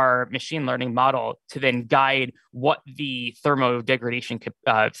in our machine learning model to then guide what the thermodegradation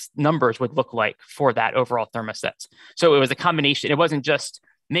numbers would look like for that overall thermoset. So it was a combination. It wasn't just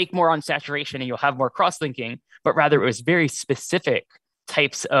make more unsaturation and you'll have more cross-linking, but rather it was very specific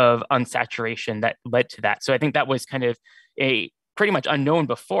types of unsaturation that led to that. So I think that was kind of a pretty much unknown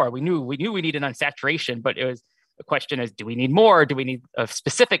before. We knew we needed unsaturation, but it was a question is, do we need more? Do we need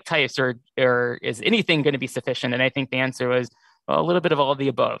specific types, or is anything going to be sufficient? And I think the answer was a little bit of all of the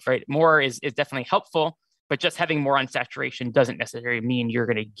above, right? More is definitely helpful, but just having more unsaturation doesn't necessarily mean you're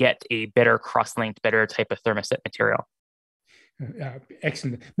going to get a better cross-linked, better type of thermoset material.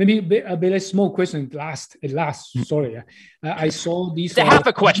 Excellent. Maybe a very small question. Last. Sorry, I saw this. It's a half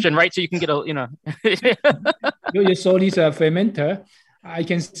a question, right? So you can get a, You saw this fermenter. I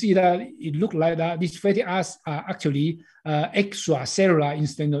can see that it looked like that these fatty acids are actually extracellular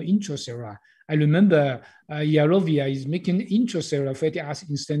instead of intracellular. I remember Yarovia is making intracellular fatty acid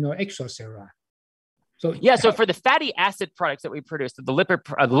instead of extracellular. So yeah, so for the fatty acid products that we produce, the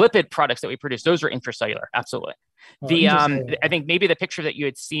lipid products that we produce, those are intracellular, absolutely. I think maybe the picture that you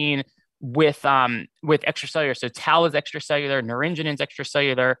had seen with extracellular, so tau is extracellular, naringenin is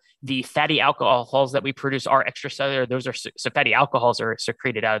extracellular. The fatty alcohols that we produce are extracellular. Those are so fatty alcohols are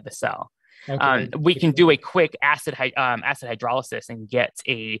secreted out of the cell. Okay. We can do a quick acid hydrolysis and get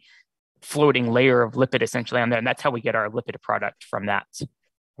a floating layer of lipid essentially on there, and that's how we get our lipid product from that.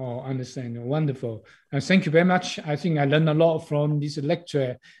 Oh, understand. Wonderful. Thank you very much. I think I learned a lot from this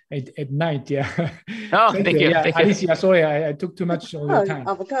lecture at night. Yeah. Oh, thank you. Yeah, thank you. Alicia, sorry, I took too much of your time.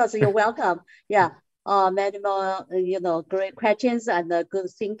 Of course, you're welcome. Yeah. Many more, great questions and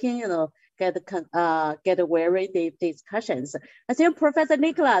good thinking, get very deep discussions. I think Professor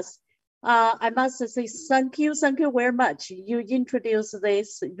Nicholas, I must say thank you very much. You introduced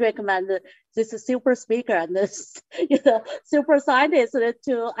this, recommend this super speaker and this super scientist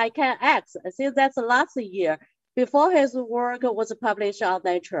to ICANX. I think that's last year before his work was published on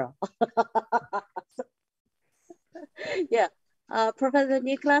Nature. Yeah, Professor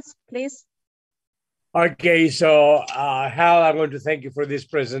Nicholas, please. Okay, so Hal, I want to thank you for this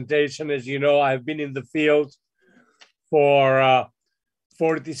presentation. As you know, I've been in the field for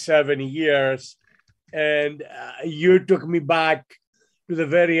 47 years, and you took me back to the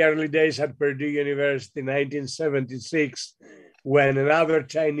very early days at Purdue University in 1976, when another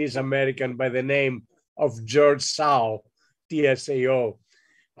Chinese American by the name of George Tsao, TSAO,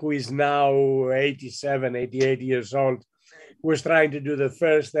 who is now 87, 88 years old, was trying to do the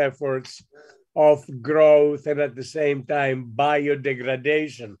first efforts of growth and at the same time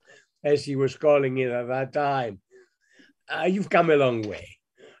biodegradation, as he was calling it at that time. You've come a long way.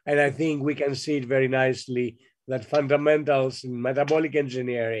 And I think we can see it very nicely that fundamentals in metabolic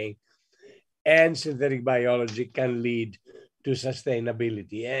engineering and synthetic biology can lead to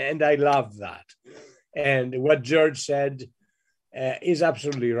sustainability. And I love that. And what George said is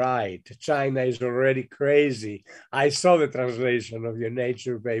absolutely right. China is already crazy. I saw the translation of your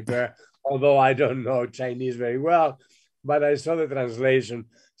Nature paper, although I don't know Chinese very well, but I saw the translation.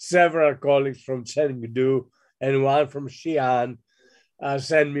 Several colleagues from Chengdu and one from Xi'an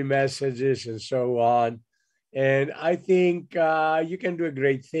send me messages and so on. And I think you can do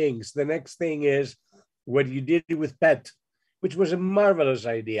great things. The next thing is what you did with PET, which was a marvelous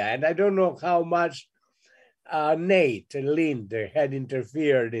idea. And I don't know how much Nate Linder had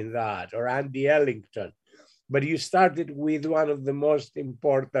interfered in that, or Andy Ellington, but you started with one of the most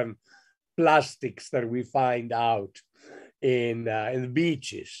important plastics that we find out in the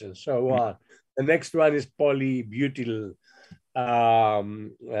beaches and so on. The next one is polybutyl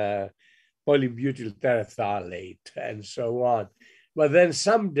terephthalate and so on. But then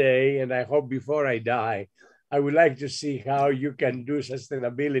someday, and I hope before I die, I would like to see how you can do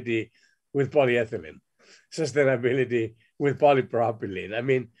sustainability with polyethylene, sustainability with polypropylene. I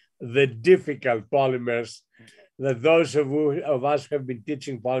mean, the difficult polymers that those of us who have been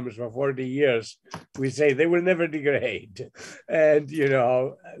teaching polymers for 40 years, we say they will never degrade. And,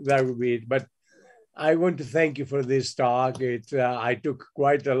 that would be it. But I want to thank you for this talk. I took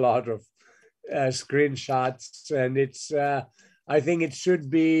quite a lot of screenshots, and I think it should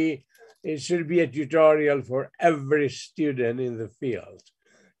be a tutorial for every student in the field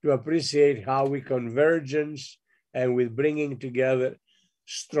to appreciate how with convergence and with bringing together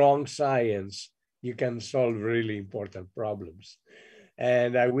strong science, you can solve really important problems.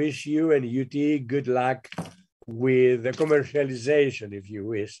 And I wish you and UT good luck with the commercialization, if you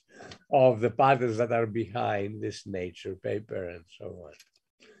wish, of the patents that are behind this Nature paper and so on.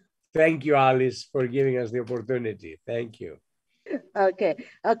 Thank you, Alice, for giving us the opportunity. Thank you. Okay,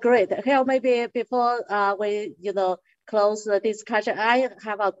 great. Hal, maybe before we, close the discussion, I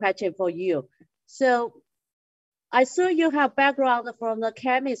have a question for you. So I saw you have background from the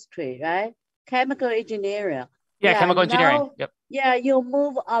chemistry, right? Chemical engineering. Yeah, chemical engineering. Yep. Yeah, you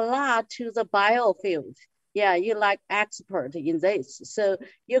move a lot to the bio field. Yeah, you're like expert in this. So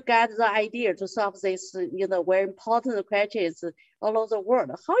you got the idea to solve this, very important questions all over the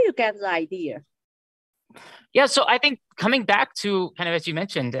world. How you get the idea? Yeah, so I think coming back to kind of, as you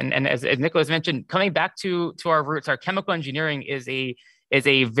mentioned, and as Nicholas mentioned, coming back to our roots, our chemical engineering is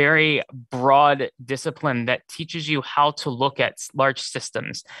a very broad discipline that teaches you how to look at large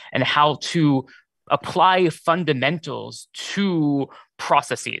systems and how to apply fundamentals to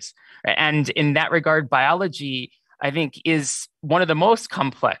processes. And in that regard, biology, I think, is one of the most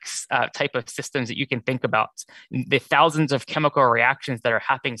complex type of systems that you can think about. The thousands of chemical reactions that are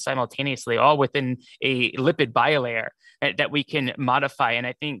happening simultaneously, all within a lipid bilayer, right, that we can modify. And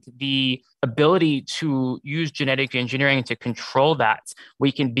I think the ability to use genetic engineering to control that,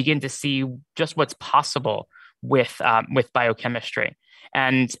 we can begin to see just what's possible with biochemistry.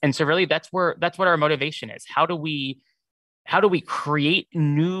 And so really that's what our motivation is. How do we create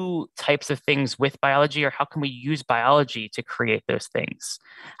new types of things with biology, or how can we use biology to create those things?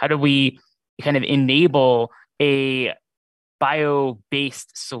 How do we kind of enable a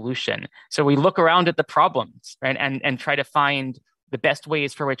bio-based solution? So we look around at the problems, right, and try to find the best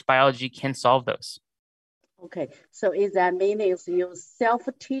ways for which biology can solve those. Okay, so is that meaning you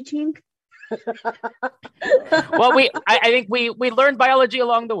self-teaching? Well, I think we learned biology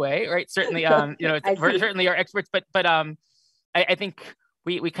along the way, right? Certainly, we're certainly are experts, but I think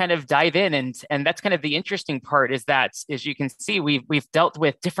we kind of dive in, and that's kind of the interesting part, is that, as you can see, we've dealt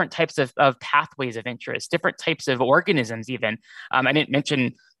with different types of pathways of interest, different types of organisms even. I didn't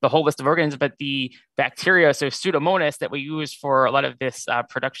mention the whole list of organisms, but the bacteria, so Pseudomonas, that we use for a lot of this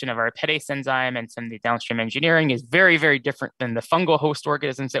production of our peptidase enzyme and some of the downstream engineering, is very, very different than the fungal host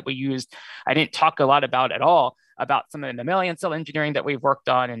organisms that we used. I didn't talk a lot about at all about some of the mammalian cell engineering that we've worked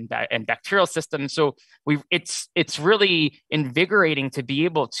on and bacterial systems. So it's really invigorating to be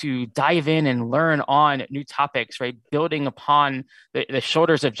able to dive in and learn on new topics, right? Building upon the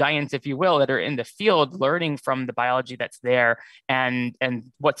shoulders of giants, if you will, that are in the field, learning from the biology that's there and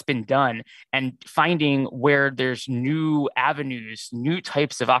what's been done, and finding where there's new avenues, new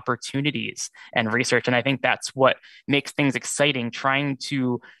types of opportunities and research. And I think that's what makes things exciting, trying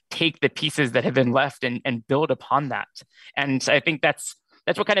to take the pieces that have been left and build upon that. And I think that's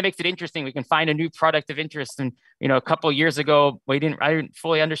what kind of makes it interesting. We can find a new product of interest. And, a couple of years ago, I didn't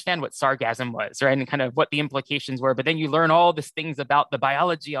fully understand what sargassum was, right? And kind of what the implications were. But then you learn all these things about the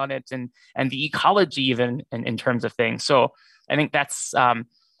biology on it and the ecology even in terms of things. So I think that's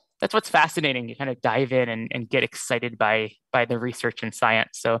what's fascinating. You kind of dive in and get excited by the research and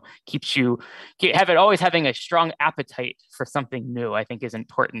science. So always having a strong appetite for something new, I think, is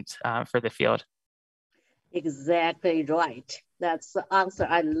important for the field. Exactly right. That's the answer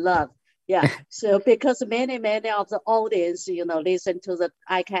I love. Yeah. So because many of the audience, listen to the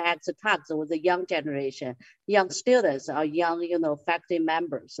ICANX talks with the young generation, young students or young, faculty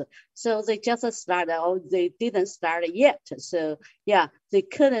members. So they just started, or they didn't start yet. So yeah, they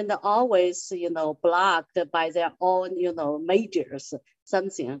couldn't always, blocked by their own, majors,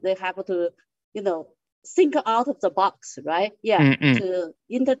 something. They have to, think out of the box, right? Yeah. So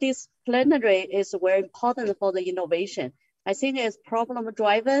interdisciplinary is very important for the innovation. I think it's problem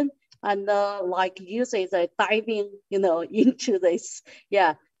driven. And like you say, the diving, into this,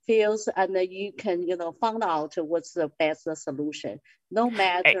 fields, and you can, find out what's the best solution, no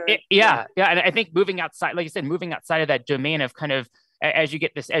matter. And I think moving outside, like you said, moving outside of that domain of kind of, as you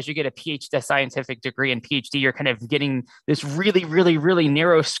get a PhD, a scientific degree and PhD, you're kind of getting this really, really, really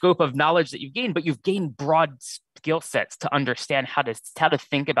narrow scope of knowledge that you've gained, but you've gained broad skill sets to understand how to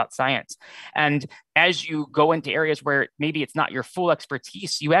think about science. And as you go into areas where maybe it's not your full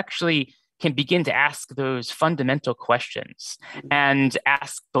expertise, you actually can begin to ask those fundamental questions and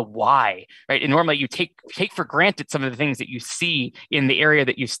ask the why, right? And normally you take for granted some of the things that you see in the area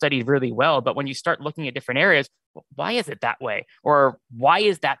that you studied really well. But when you start looking at different areas, why is it that way? Or why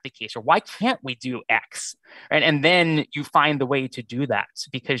is that the case? Or why can't we do X? Right? And then you find the way to do that,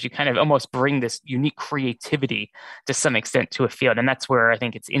 because you kind of almost bring this unique creativity to some extent to a field. And that's where I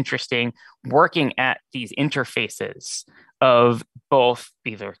think it's interesting working at these interfaces of both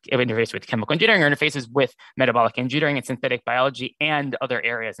either interface with chemical engineering or interfaces with metabolic engineering and synthetic biology and other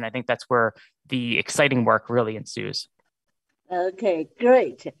areas. And I think that's where the exciting work really ensues. Okay,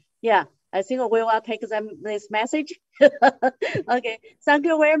 great. Yeah, I think we will take this message. Okay, thank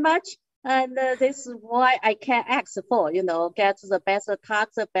you very much. And this is why I can ask for, get the best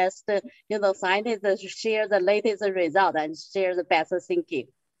talks, the best, scientists share the latest result and share the best thinking.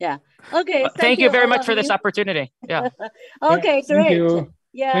 Yeah. Okay. Thank you very much for this opportunity. Yeah. Okay, Thank great. you.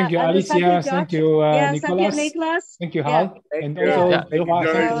 Yeah. Thank you, Alicia. Thank you, Nicholas. Thank you, Nicholas. Thank you, Hal. And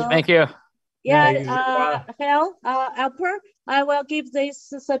also, thank you. Yeah, Hal Alper, I will give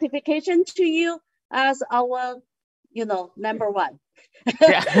this certification to you as our, number one.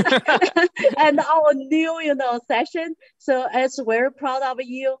 And our new, session. So it's very proud of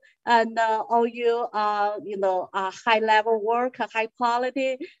you and all you, high level work, high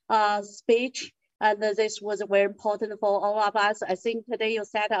quality speech. And this was very important for all of us. I think today you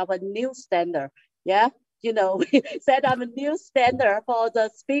set up a new standard Yeah, we set up a new standard for the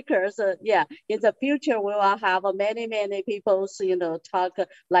speakers. Yeah, in the future, we will have many, many people, talk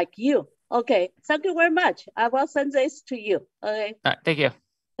like you. Okay, thank you very much. I will send this to you. Okay. Thank you.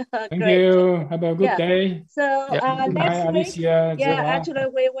 Thank Great. you. Have a good Yeah. day. So next week, Alicia. actually,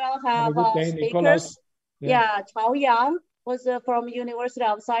 we will Have have a good day, speakers. Nicholas. Chao Yang was from University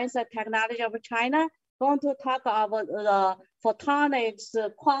of Science and Technology of China, going to talk about the photonics,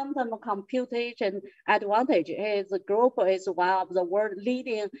 quantum computation advantage. His group is one of the world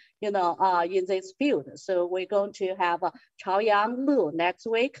leading, in this field. So we're going to have Chao Yang Lu next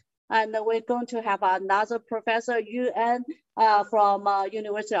week. And we're going to have another Professor Yuan from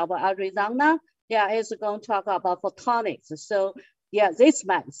University of Arizona. Yeah, is going to talk about photonics. So yeah, this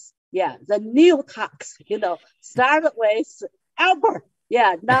month, the new talks, started with Alper.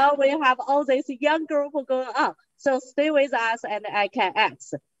 Yeah, now we have all this young group going on. So stay with us and I can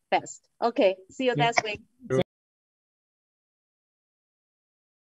ask best. Okay, see you next week.